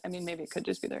chest, I mean, maybe it could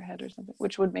just be their head or something,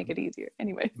 which would make it easier.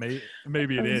 Anyway.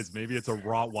 Maybe it is. Maybe it's a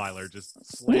Rottweiler just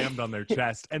slammed on their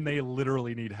chest and they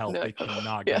literally need help. They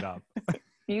cannot get up.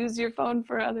 Use your phone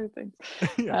for other things.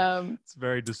 It's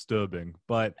very disturbing.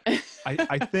 But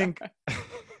I think...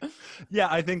 Yeah,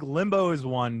 I think limbo is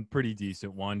one pretty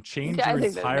decent one. Change your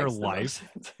entire life.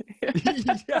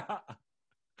 Yeah.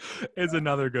 Is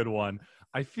another good one.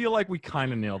 I feel like we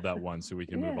kind of nailed that one, so we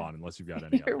can move on unless you've got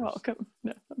any You're others. welcome.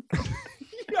 No.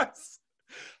 Yes.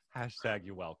 Hashtag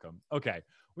you're welcome. Okay.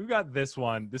 We've got this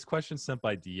one. This question sent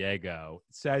by Diego.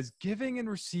 It says, giving and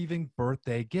receiving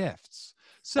birthday gifts.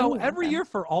 So every year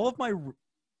for all of my...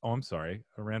 Oh, I'm sorry.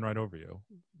 I ran right over you.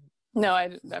 No,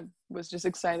 I was just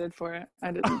excited for it.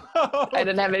 I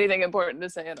didn't have anything important to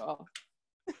say at all.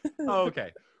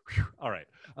 Okay. Whew. All right.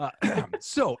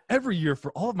 So every year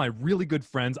for all of my really good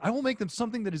friends, I will make them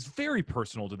something that is very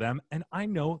personal to them, and I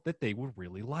know that they will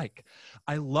really like.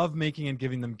 I love making and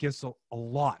giving them gifts a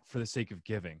lot for the sake of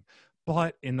giving.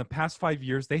 But in the past 5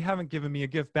 years, they haven't given me a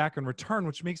gift back in return,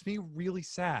 which makes me really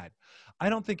sad. I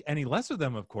don't think any less of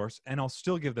them, of course, and I'll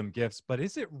still give them gifts, but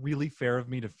is it really fair of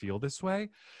me to feel this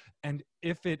way? And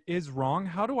if it is wrong,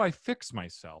 how do I fix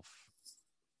myself?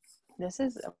 This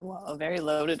is a very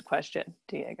loaded question,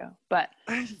 Diego. But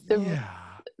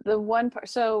the one part,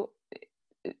 so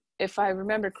if I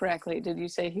remember correctly, did you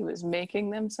say he was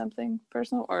making them something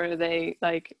personal, or are they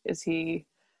like, is he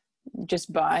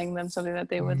just buying them something that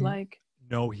they would like?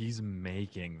 No, he's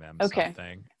making them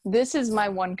something. This is my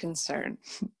one concern.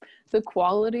 The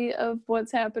quality of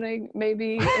what's happening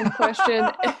maybe in question.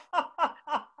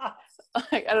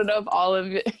 Like, I don't know if all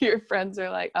of your friends are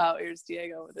like, oh, here's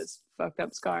Diego with his fucked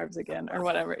up scarves again or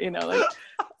whatever, like.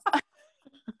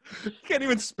 Can't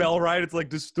even spell right. It's like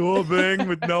disturbing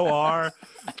with no R.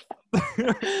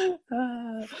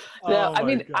 I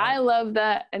mean, God. I love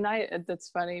that. And that's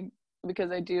funny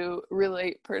because I do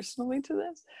relate personally to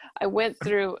this. I went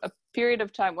through a period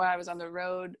of time when I was on the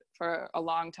road for a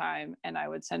long time, and I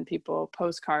would send people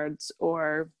postcards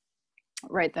or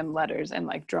write them letters and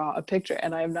like draw a picture,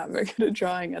 and I am not very good at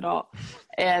drawing at all.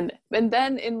 And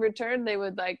then in return they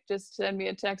would like just send me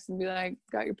a text and be like,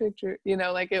 got your picture,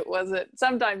 like it wasn't,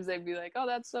 sometimes they'd be like, oh,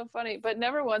 that's so funny, but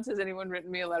never once has anyone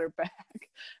written me a letter back.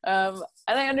 And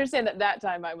I understand at that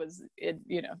time I was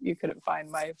you couldn't find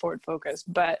my Ford Focus,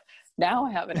 but now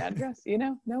I have an address.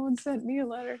 No one sent me a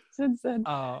letter since then.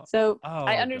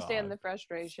 I understand the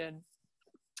frustration,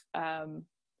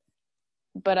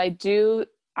 but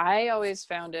I always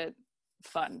found it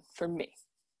fun for me.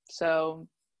 So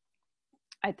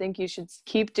I think you should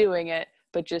keep doing it,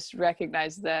 but just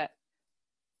recognize that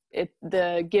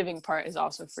the giving part is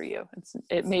also for you.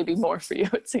 It may be more for you,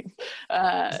 it seems,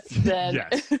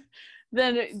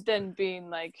 than being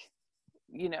like,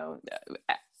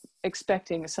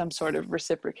 expecting some sort of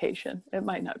reciprocation. It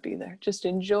might not be there. Just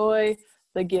enjoy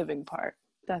the giving part.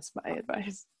 That's my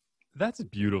advice. That's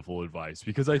beautiful advice,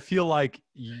 because I feel like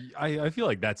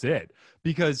that's it,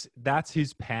 because that's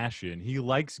his passion. He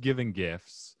likes giving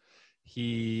gifts.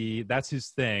 That's his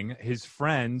thing. His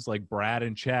friends like Brad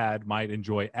and Chad might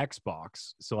enjoy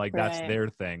Xbox. So like that's their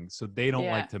thing. So they don't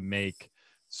like to make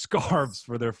scarves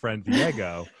for their friend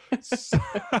Diego.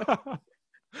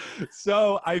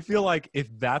 So I feel like if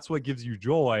that's what gives you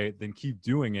joy, then keep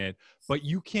doing it. But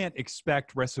you can't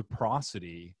expect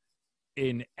reciprocity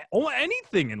in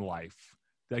anything in life.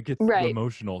 That gets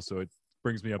emotional, so it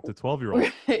brings me up to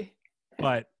 12-year-old.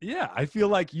 But yeah, I feel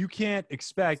like you can't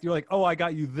expect, you're like, oh, I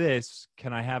got you this,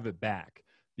 can I have it back?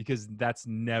 Because that's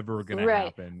never gonna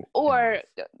happen. Or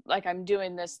like, I'm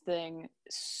doing this thing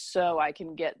so I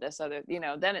can get this other,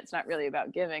 then it's not really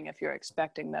about giving if you're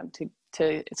expecting them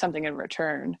to something in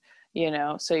return,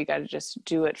 so you got to just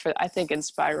do it for, I think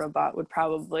Inspirobot would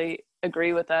probably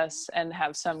agree with us and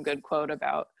have some good quote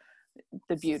about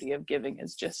the beauty of giving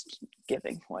is just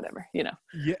giving, whatever, you know.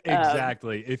 Yeah,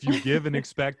 exactly. If you give and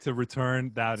expect to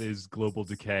return, that is global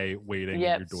decay waiting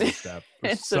at your doorstep.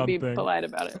 And so be polite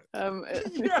about it.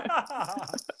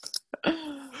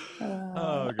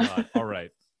 Oh God. All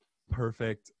right.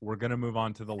 Perfect. We're going to move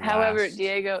on to the last. However,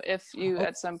 Diego, if you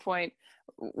at some point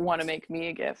want to make me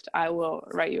a gift, I will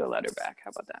write you a letter back.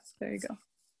 How about that? There you go.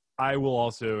 I will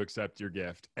also accept your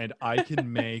gift, and I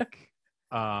can make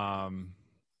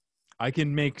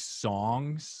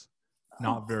songs,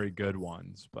 not very good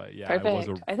ones, but yeah.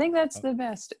 Perfect. I think that's the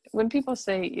best. When people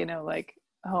say, you know, like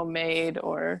homemade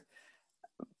or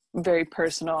very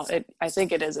personal, I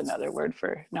think it is another word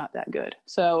for not that good.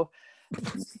 So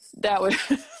that would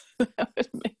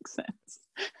make sense.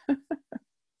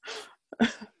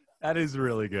 That is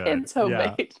really good. It's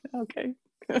homemade. Yeah. Okay.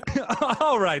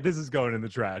 All right, this is going in the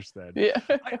trash then. Yeah.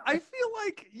 I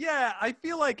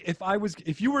feel like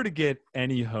if you were to get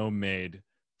any homemade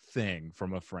thing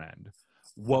from a friend,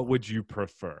 what would you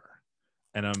prefer?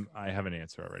 And I have an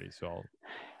answer already, so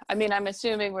I'm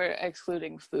assuming we're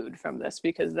excluding food from this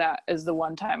because that is the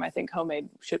one time I think homemade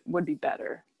would be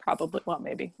better. Probably. Well,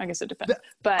 maybe. I guess it depends.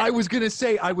 But I was going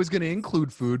to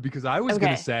include food because I was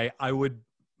going to say I would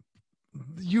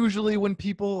usually when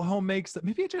people home make stuff,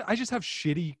 maybe I just have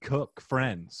shitty cook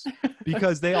friends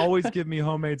because they always give me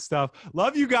homemade stuff.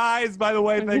 Love you guys, by the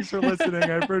way. Thanks for listening.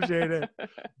 I appreciate it.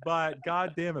 But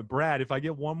God damn it, Brad, if I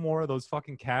get one more of those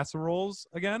fucking casseroles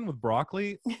again with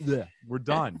broccoli, we're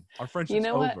done. Our friendship's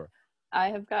over. What? I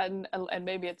have gotten, and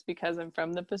maybe it's because I'm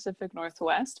from the Pacific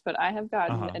Northwest, but I have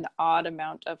gotten an odd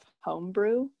amount of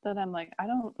homebrew that I'm like, I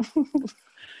don't,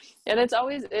 and it's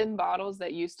always in bottles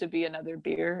that used to be another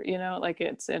beer, you know, like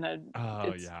it's in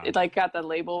it like got the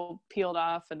label peeled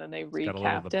off and then they recapped got a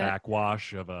little the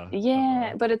backwash of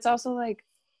but it's also like,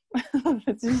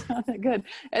 it's just not that good.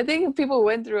 I think people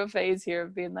went through a phase here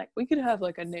of being like, we could have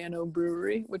like a nano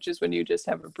brewery, which is when you just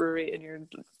have a brewery in your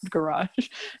garage.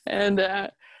 And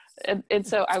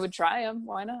so I would try them.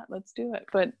 Why not? Let's do it.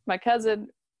 But my cousin,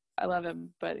 I love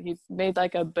him, but he made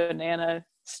like a banana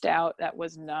stout that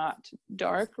was not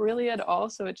dark really at all.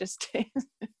 So it just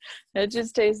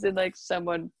tasted like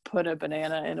someone put a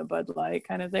banana in a Bud Light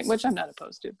kind of thing, which I'm not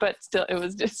opposed to. But still, it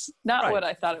was just not what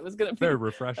I thought it was going to be. Very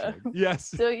refreshing. Yes.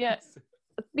 So yes.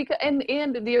 Because and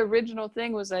the original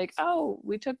thing was like, oh,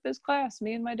 we took this class,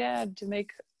 me and my dad, to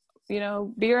make, you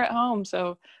know, beer at home,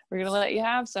 so we're gonna let you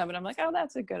have some. And I'm like, oh,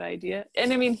 that's a good idea.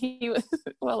 And I mean, he was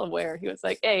well aware. He was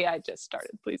like, hey, I just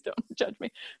started, please don't judge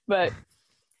me. But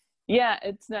yeah,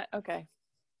 it's not okay.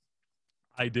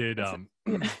 I did I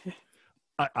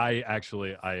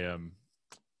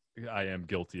am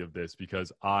guilty of this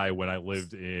because when I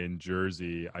lived in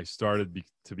Jersey, I started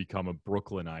to become a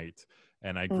Brooklynite,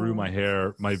 and I grew my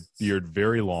beard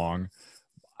very long.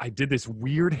 I did this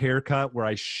weird haircut where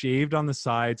I shaved on the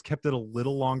sides, kept it a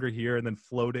little longer here, and then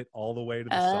flowed it all the way to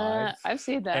the side. I've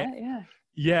seen that,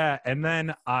 Yeah, and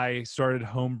then I started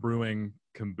home brewing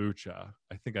kombucha.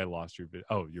 I think I lost your video.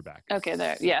 Oh, you're back. Okay,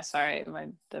 there. Yeah, sorry.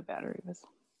 The battery was...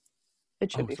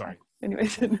 It should be sorry. Fine.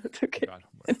 Anyways, it's okay.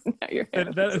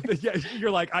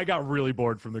 You're like, I got really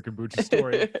bored from the kombucha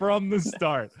story from the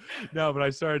start. No, but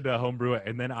I started to home brew it,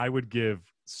 and then I would give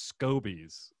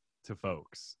scobies to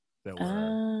folks. That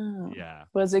were,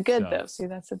 Was it good though? See,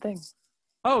 that's the thing.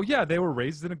 Oh yeah, they were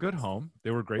raised in a good home.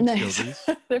 They were great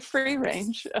scobies. They're free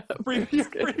range.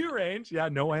 Free range. Yeah,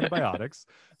 no antibiotics.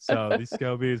 So these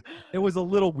scobies. It was a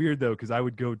little weird though, because I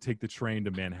would go take the train to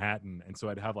Manhattan, and so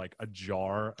I'd have like a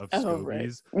jar of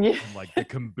scobies, and like the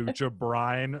kombucha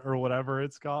brine or whatever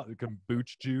it's called, the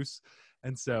kombucha juice.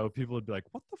 And so people would be like,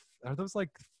 "What are those like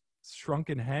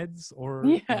shrunken heads?" Or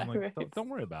I'm like, don't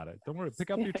worry about it. Don't worry. Pick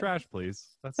up your trash, please.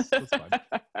 That's fine.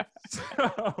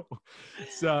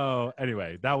 So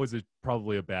anyway, that was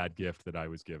probably a bad gift that I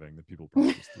was giving that people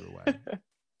probably just threw away.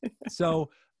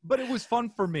 So, but it was fun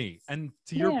for me. And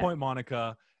to your point,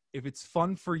 Monica, if it's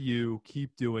fun for you,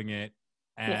 keep doing it.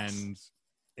 And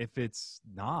if it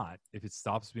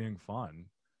stops being fun,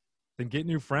 then get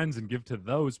new friends and give to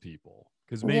those people.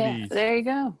 Because maybe there you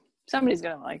go. Somebody's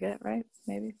going to like it, right?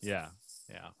 Maybe. Yeah.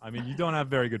 I mean, you don't have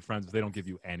very good friends if they don't give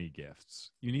you any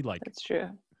gifts. You need like that's true.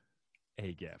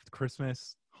 A gift.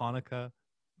 Christmas, Hanukkah,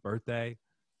 birthday,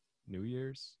 New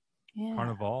Year's,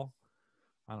 Carnival.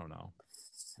 I don't know.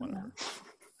 Whatever.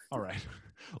 All right.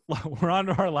 We're on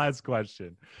to our last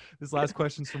question. This last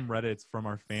question's from Reddit. It's from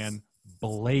our fan,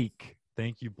 Blake.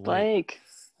 Thank you, Blake.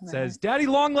 Says, Daddy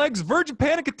Longlegs, virgin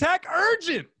panic attack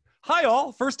urgent. Hi,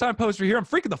 all. First time poster here. I'm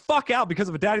freaking the fuck out because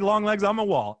of a daddy long legs on my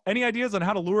wall. Any ideas on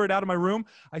how to lure it out of my room?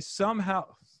 I somehow...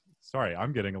 Sorry,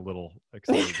 I'm getting a little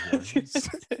excited here.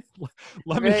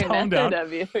 Let me Very calm down.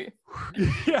 Of you.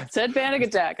 Yeah. Said panic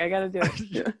attack. I gotta do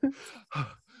it.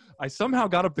 I somehow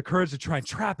got up the courage to try and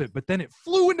trap it, but then it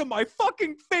flew into my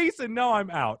fucking face and now I'm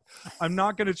out. I'm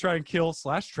not going to try and kill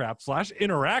 / trap /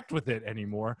 interact with it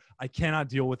anymore. I cannot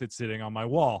deal with it sitting on my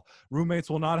wall.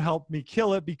 Roommates will not help me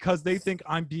kill it because they think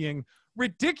I'm being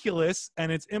ridiculous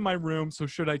and it's in my room, so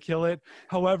should I kill it?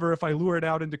 However, if I lure it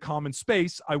out into common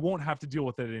space, I won't have to deal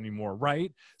with it anymore,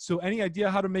 right? So any idea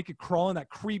how to make it crawl in that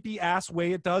creepy ass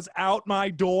way it does out my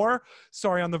door?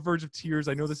 Sorry, on the verge of tears.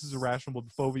 I know this is irrational, but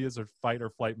phobias or fight or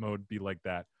flight mode be like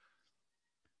that.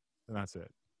 And that's it.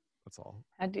 That's all.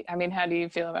 How do you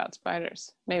feel about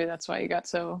spiders? Maybe that's why you got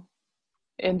so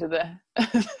into the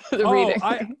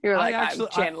reading. You're like, I'm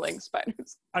channeling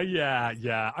spiders.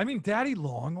 Yeah. I mean, daddy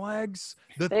long legs,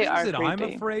 the they things that creepy. I'm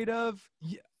afraid of,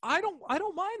 I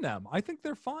don't mind them. I think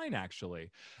they're fine,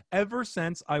 actually. Ever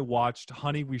since I watched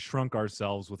Honey, We Shrunk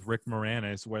Ourselves with Rick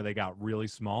Moranis, where they got really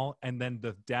small, and then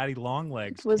the daddy long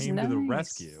legs came to the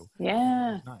rescue.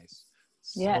 Yeah. Nice.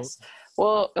 Yes.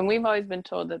 Well, and we've always been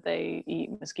told that they eat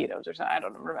mosquitoes or something. I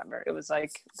don't remember. It was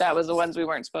like, that was the ones we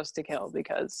weren't supposed to kill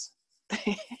because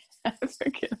I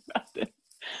forget about it.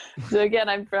 So again,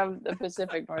 I'm from the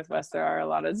Pacific Northwest. There are a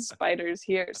lot of spiders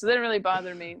here. So they don't really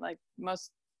bother me. Like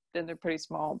most, and they're pretty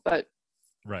small, but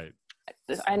right.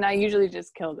 And I usually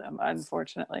just kill them,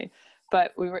 unfortunately.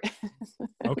 But we were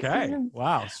okay.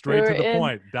 Wow. Straight to the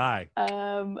point. Die.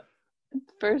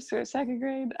 First or second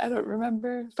grade, I don't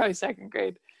remember. Probably second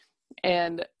grade.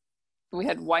 And we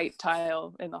had white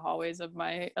tile in the hallways of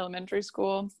my elementary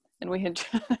school, and we had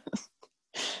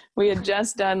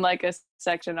just done like a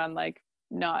section on like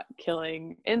not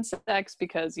killing insects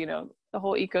because, you know, the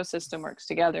whole ecosystem works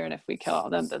together, and if we kill all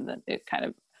them, then it kind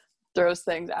of throws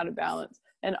things out of balance.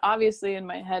 And obviously in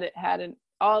my head it hadn't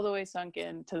all the way sunk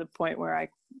in to the point where I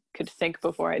could think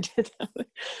before I did something.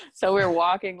 So we're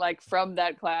walking like from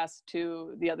that class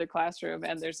to the other classroom,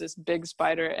 and there's this big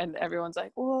spider, and everyone's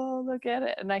like, whoa, look at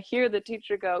it. And I hear the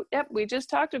teacher go, yep, we just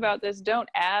talked about this, don't,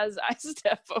 as I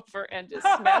step over and just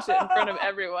smash it in front of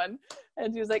everyone.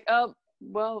 And she was like, oh,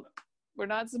 well, we're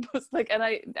not supposed to, like, and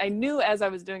I knew as I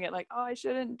was doing it, like, oh, I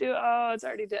shouldn't do, oh, it's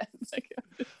already dead. Like,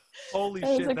 holy shit.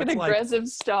 It was like an aggressive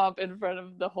stomp in front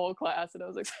of the whole class, and I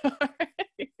was like, sorry.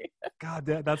 God,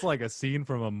 that's like a scene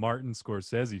from a Martin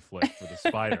Scorsese flick for the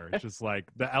spider. It's just like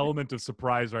the element of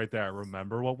surprise right there.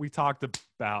 Remember what we talked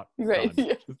about. Right.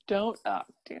 Yeah. Don't. Oh,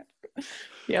 damn.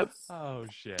 Yep. Oh,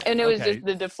 shit. And it was just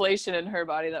the deflation in her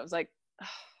body that was like,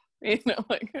 you know,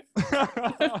 like.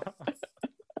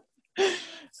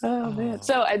 Oh man.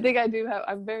 So I think I do have,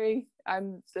 I'm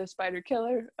the spider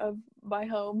killer of my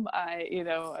home.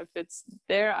 If it's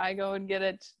there, I go and get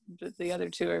it. The other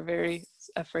two are very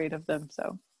afraid of them.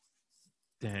 So.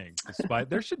 Dang.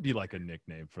 There should be like a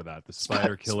nickname for that. The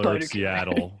spider killer of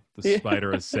Seattle. The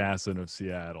spider assassin of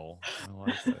Seattle. I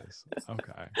like this.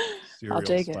 Okay. I'll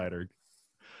take spider. It.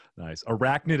 Nice.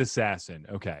 Arachnid assassin.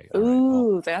 Okay.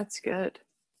 Ooh, right. That's good.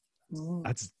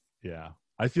 Yeah.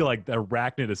 I feel like the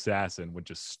arachnid assassin would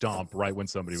just stomp right when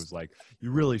somebody was like,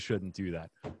 you really shouldn't do that.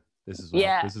 This is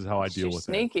how I deal with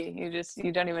sneaky. it.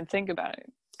 You don't even think about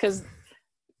it. Because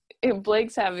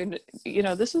Blake's having,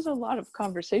 this is a lot of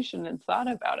conversation and thought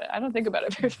about it. I don't think about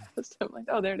it very fast. I'm like,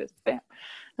 oh, there it is. Bam.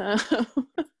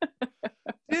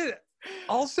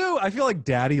 Also, I feel like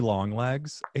Daddy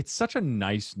Longlegs, it's such a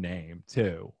nice name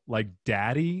too. Like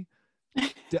Daddy.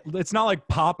 It's not like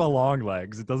Papa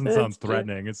Longlegs. It doesn't sound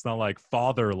threatening. It's not like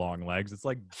Father Longlegs. It's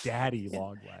like Daddy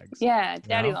Longlegs. Yeah,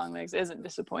 Daddy Longlegs isn't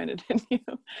disappointed in you.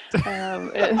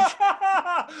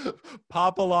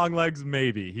 Papa Longlegs,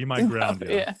 maybe. He might ground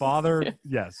you. Yeah. Father,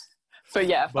 yes. But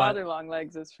yeah, Father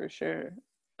Longlegs is for sure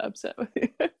upset with you.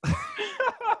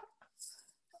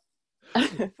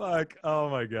 Fuck. Oh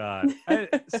my God.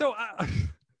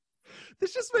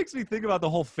 This just makes me think about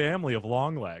the whole family of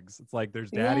Longlegs. It's like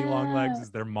there's Daddy Longlegs, is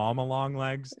there Mama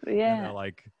Longlegs? Yeah. And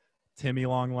like Timmy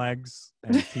Longlegs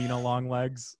and Tina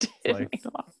Longlegs.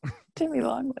 Timmy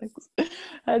Longlegs.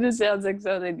 That just sounds like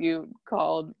something you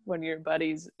called one of your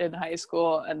buddies in high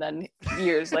school, and then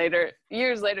years later he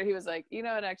was like, it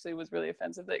actually was really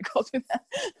offensive that you called me that.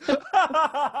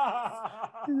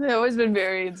 I've always been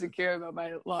very insecure about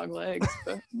my long legs.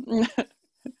 But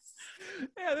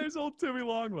yeah, there's old Timmy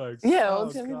Longlegs. Yeah,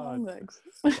 old Timmy Longlegs.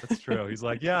 That's true. He's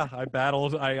like, yeah, I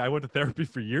battled. I went to therapy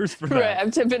for years for that. Right,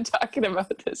 I've been talking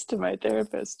about this to my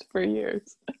therapist for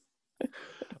years.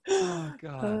 Oh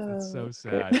God, that's so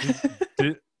sad.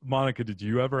 Monica, did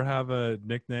you ever have a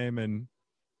nickname in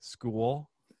school?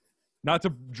 Not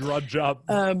to drudge up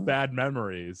bad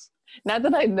memories. Not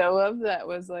that I know of. That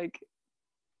was like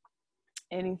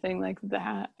anything like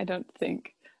that. I don't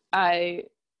think. I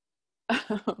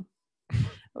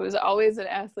was always an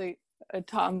athlete, a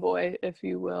tomboy, if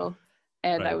you will.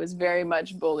 And Right. I was very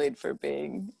much bullied for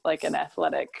being like an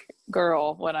athletic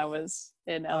girl when I was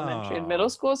in elementary and middle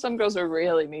school. Some girls were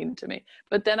really mean to me.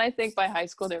 But then I think by high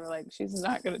school, they were like, she's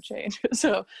not going to change.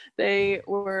 So they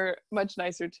were much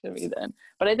nicer to me then.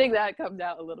 But I think that comes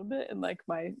out a little bit in like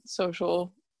my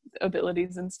social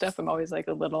abilities and stuff. I'm always like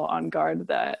a little on guard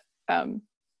that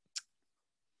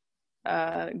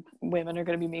women are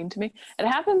going to be mean to me. It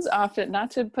happens often, not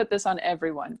to put this on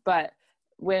everyone, but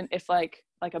if like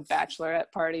a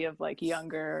bachelorette party of like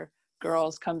younger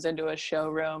girls comes into a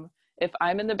showroom, if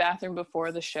I'm in the bathroom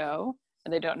before the show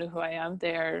and they don't know who I am,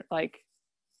 they're like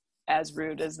as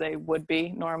rude as they would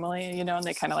be normally, you know, and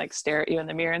they kind of like stare at you in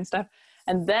the mirror and stuff.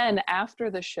 And then after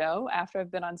the show, after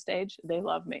I've been on stage, they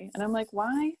love me. And I'm like,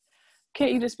 why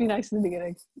can't you just be nice in the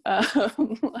beginning?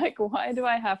 Like, why do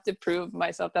I have to prove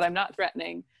myself that I'm not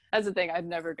threatening? That's the thing. I'm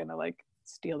never going to like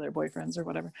steal their boyfriends or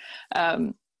whatever.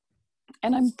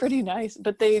 And I'm pretty nice,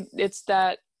 but it's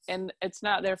that, and it's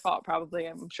not their fault probably.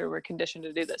 I'm sure we're conditioned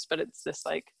to do this, but it's this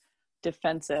like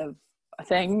defensive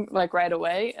thing like right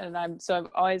away. And I've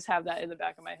always have that in the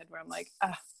back of my head where I'm like,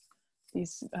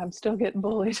 I'm still getting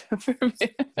bullied for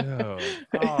me.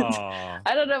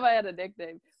 I don't know if I had a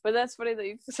nickname, but that's funny that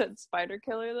you said Spider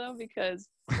Killer though, because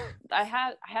I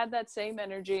had that same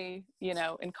energy, you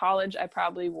know. In college, I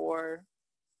probably wore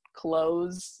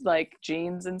clothes like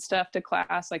jeans and stuff to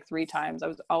class like 3 times. I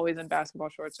was always in basketball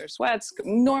shorts or sweats,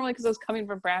 normally because I was coming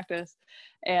from practice.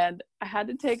 And I had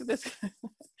to take this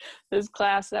this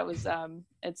class that was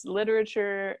it's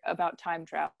literature about time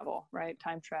travel, right?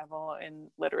 Time travel in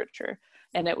literature.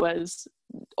 And it was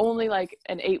only like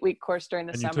an 8-week course during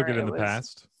the summer. And you took it in the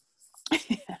past?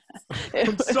 Yeah.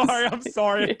 I'm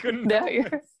sorry I couldn't. No,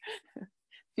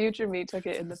 future me took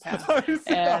it in the past.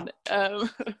 And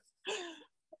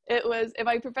it was, and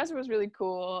my professor was really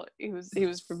cool. He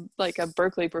was from like a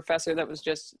Berkeley professor that was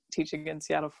just teaching in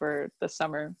Seattle for the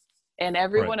summer, and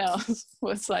everyone else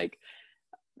was like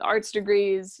arts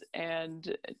degrees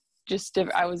and just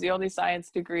I was the only science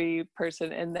degree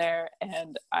person in there,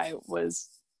 and I was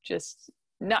just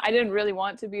I didn't really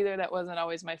want to be there. That wasn't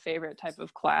always my favorite type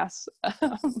of class.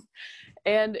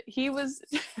 And he was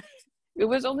it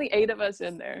was only 8 of us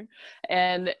in there,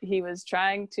 and he was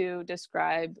trying to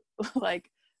describe like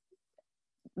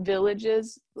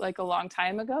villages like a long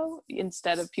time ago.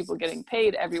 Instead of people getting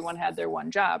paid, everyone had their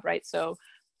one job, right? So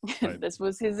this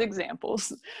was his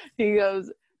examples. He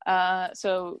goes,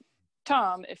 so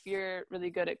Tom, if you're really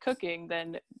good at cooking,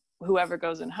 then whoever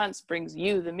goes and hunts brings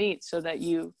you the meat so that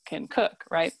you can cook,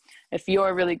 right? If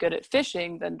you're really good at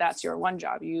fishing, then that's your one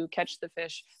job. You catch the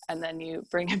fish and then you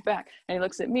bring it back. And he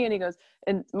looks at me and he goes,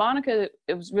 and Monica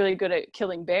was really good at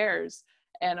killing bears.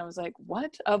 And I was like,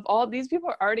 what? Of all these people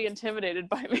are already intimidated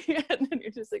by me. And then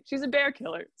you're just like, she's a bear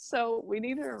killer, so we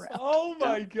need her around. Oh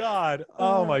my God.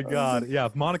 Oh my God. Yeah,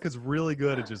 Monica's really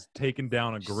good at just taking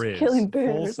down a grizz. Killing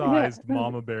bears. Full-sized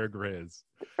mama bear grizz.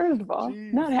 First of all,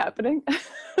 not happening.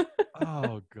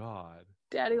 Oh God.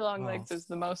 Daddy long legs is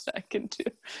the most I can do.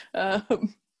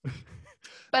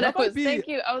 But thank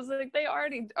you. I was like, they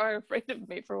already are afraid of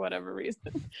me for whatever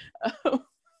reason.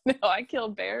 No, I kill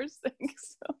bears.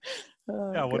 Thanks.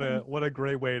 Yeah, what a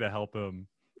great way to help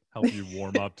you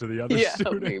warm up to the other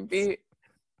students. Help me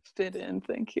fit in.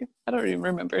 Thank you. I don't even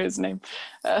remember his name.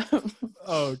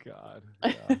 Oh God.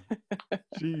 Yeah.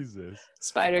 Jesus.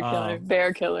 Spider killer,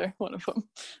 bear killer, one of them.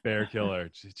 Bear killer.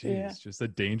 Jeez, just a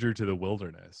danger to the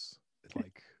wilderness.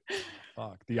 Like,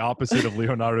 fuck. The opposite of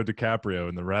Leonardo DiCaprio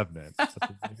in The Revenant. That's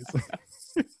amazing.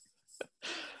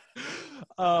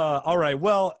 All right.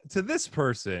 Well, to this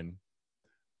person,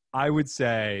 I would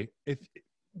say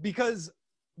because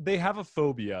they have a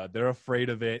phobia, they're afraid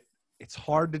of it. It's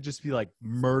hard to just be like,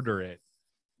 murder it,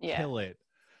 kill it.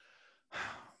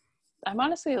 I'm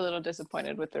honestly a little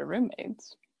disappointed with their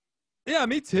roommates. Yeah,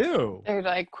 me too. They're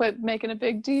like, quit making a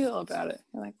big deal about it.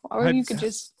 You're like, or you could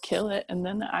just kill it and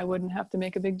then I wouldn't have to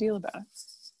make a big deal about it.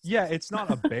 Yeah, it's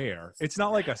not a bear. It's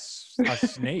not like a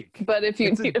snake. But if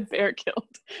you need a bear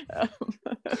killed.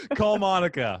 Call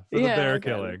Monica for the bear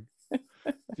killing.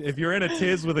 If you're in a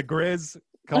tiz with a grizz,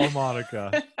 call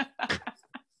Monica.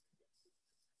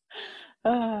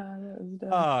 That was dumb.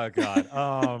 Oh,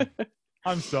 God.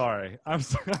 I'm sorry.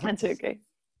 That's okay.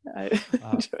 I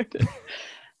enjoyed it.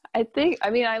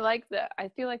 I like that. I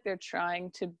feel like they're trying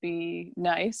to be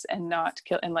nice and not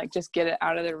kill and like just get it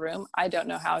out of their room. I don't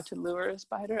know how to lure a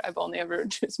spider. I've only ever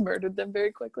just murdered them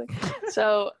very quickly.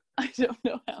 So I don't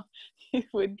know how you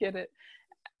would get it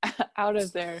out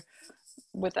of there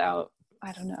without,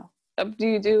 I don't know. Do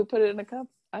you put it in a cup?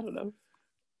 I don't know.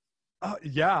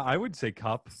 Yeah, I would say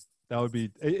cup. That would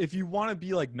be, if you want to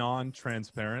be like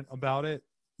non-transparent about it,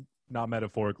 not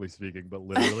metaphorically speaking, but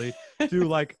literally, do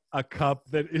like a cup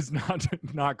that is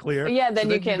not clear. Yeah, then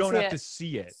so you can't don't see have it. to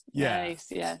see it. Yeah. Nice.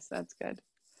 Yes, that's good.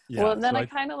 Yeah, well, then so I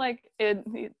kind of like it.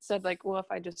 It said like, well, if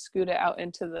I just scoot it out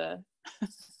into the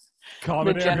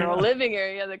common general area. living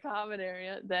area, the common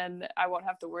area, then I won't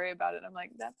have to worry about it. I'm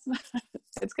like, that's not.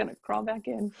 It's gonna crawl back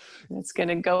in. And it's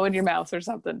gonna go in your mouth or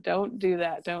something. Don't do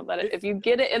that. Don't let it. If you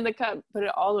get it in the cup, put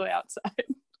it all the way outside.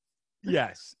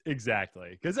 Yes,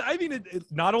 exactly. Because I mean, it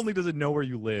not only does it know where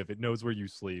you live, it knows where you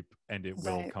sleep, and it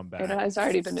will come back. It has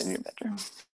already been in your bedroom.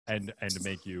 And to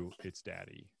make you its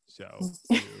daddy. So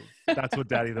that's what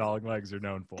daddy long legs are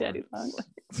known for. Daddy long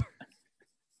legs.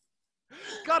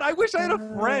 God, I wish I had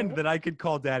a friend that I could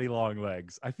call daddy long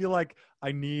legs. I feel like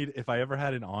I need, if I ever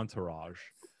had an entourage.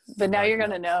 But now you're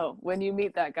going to know when you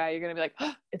meet that guy, you're going to be like,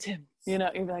 oh, it's him. You know,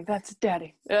 you'll be like, that's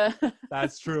daddy.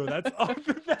 That's true.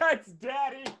 That's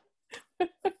daddy.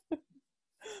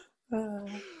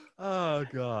 Oh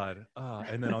God.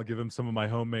 And then I'll give him some of my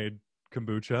homemade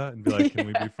kombucha and be like, can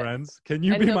we be friends? Can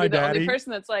you be my daddy? The only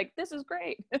person that's like, this is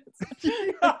great.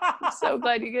 I'm so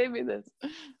glad you gave me this.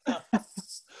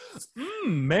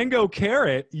 Mango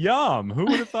carrot, yum. Who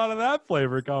would have thought of that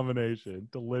flavor combination?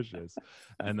 Delicious.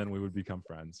 And then we would become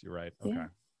friends. You're right. Okay.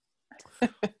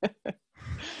 Yeah.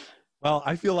 Well,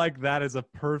 I feel like that is a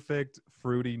perfect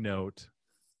fruity note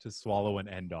to swallow and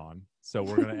end on. So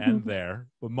we're going to end there.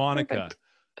 But Monica,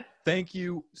 thank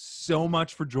you so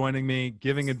much for joining me,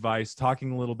 giving advice,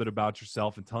 talking a little bit about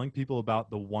yourself, and telling people about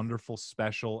the wonderful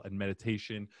special and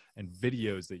meditation and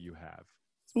videos that you have.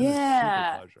 It's been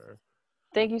a super pleasure.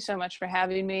 Thank you so much for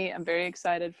having me. I'm very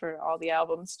excited for all the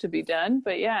albums to be done.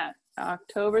 But yeah,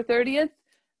 October 30th,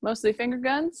 mostly finger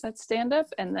guns, that's stand-up.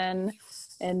 And then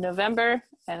in November,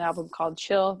 an album called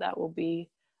Chill, that will be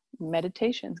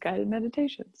meditations, guided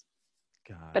meditations.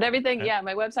 But everything,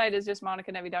 my website is just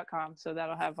monicanevi.com. So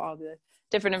that'll have all the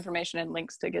different information and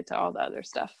links to get to all the other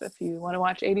stuff. If you want to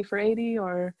watch 80 for 80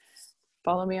 or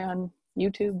follow me on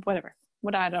YouTube, whatever.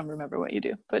 I don't remember what you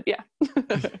do, but yeah.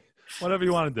 Whatever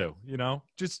you want to do, you know,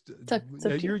 just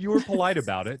you were polite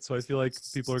about it. So I feel like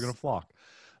people are going to flock.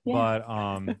 Yeah. But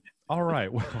all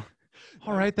right. Well,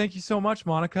 all right. Thank you so much,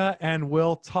 Monica. And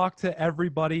we'll talk to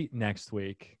everybody next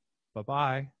week.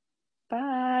 Bye-bye.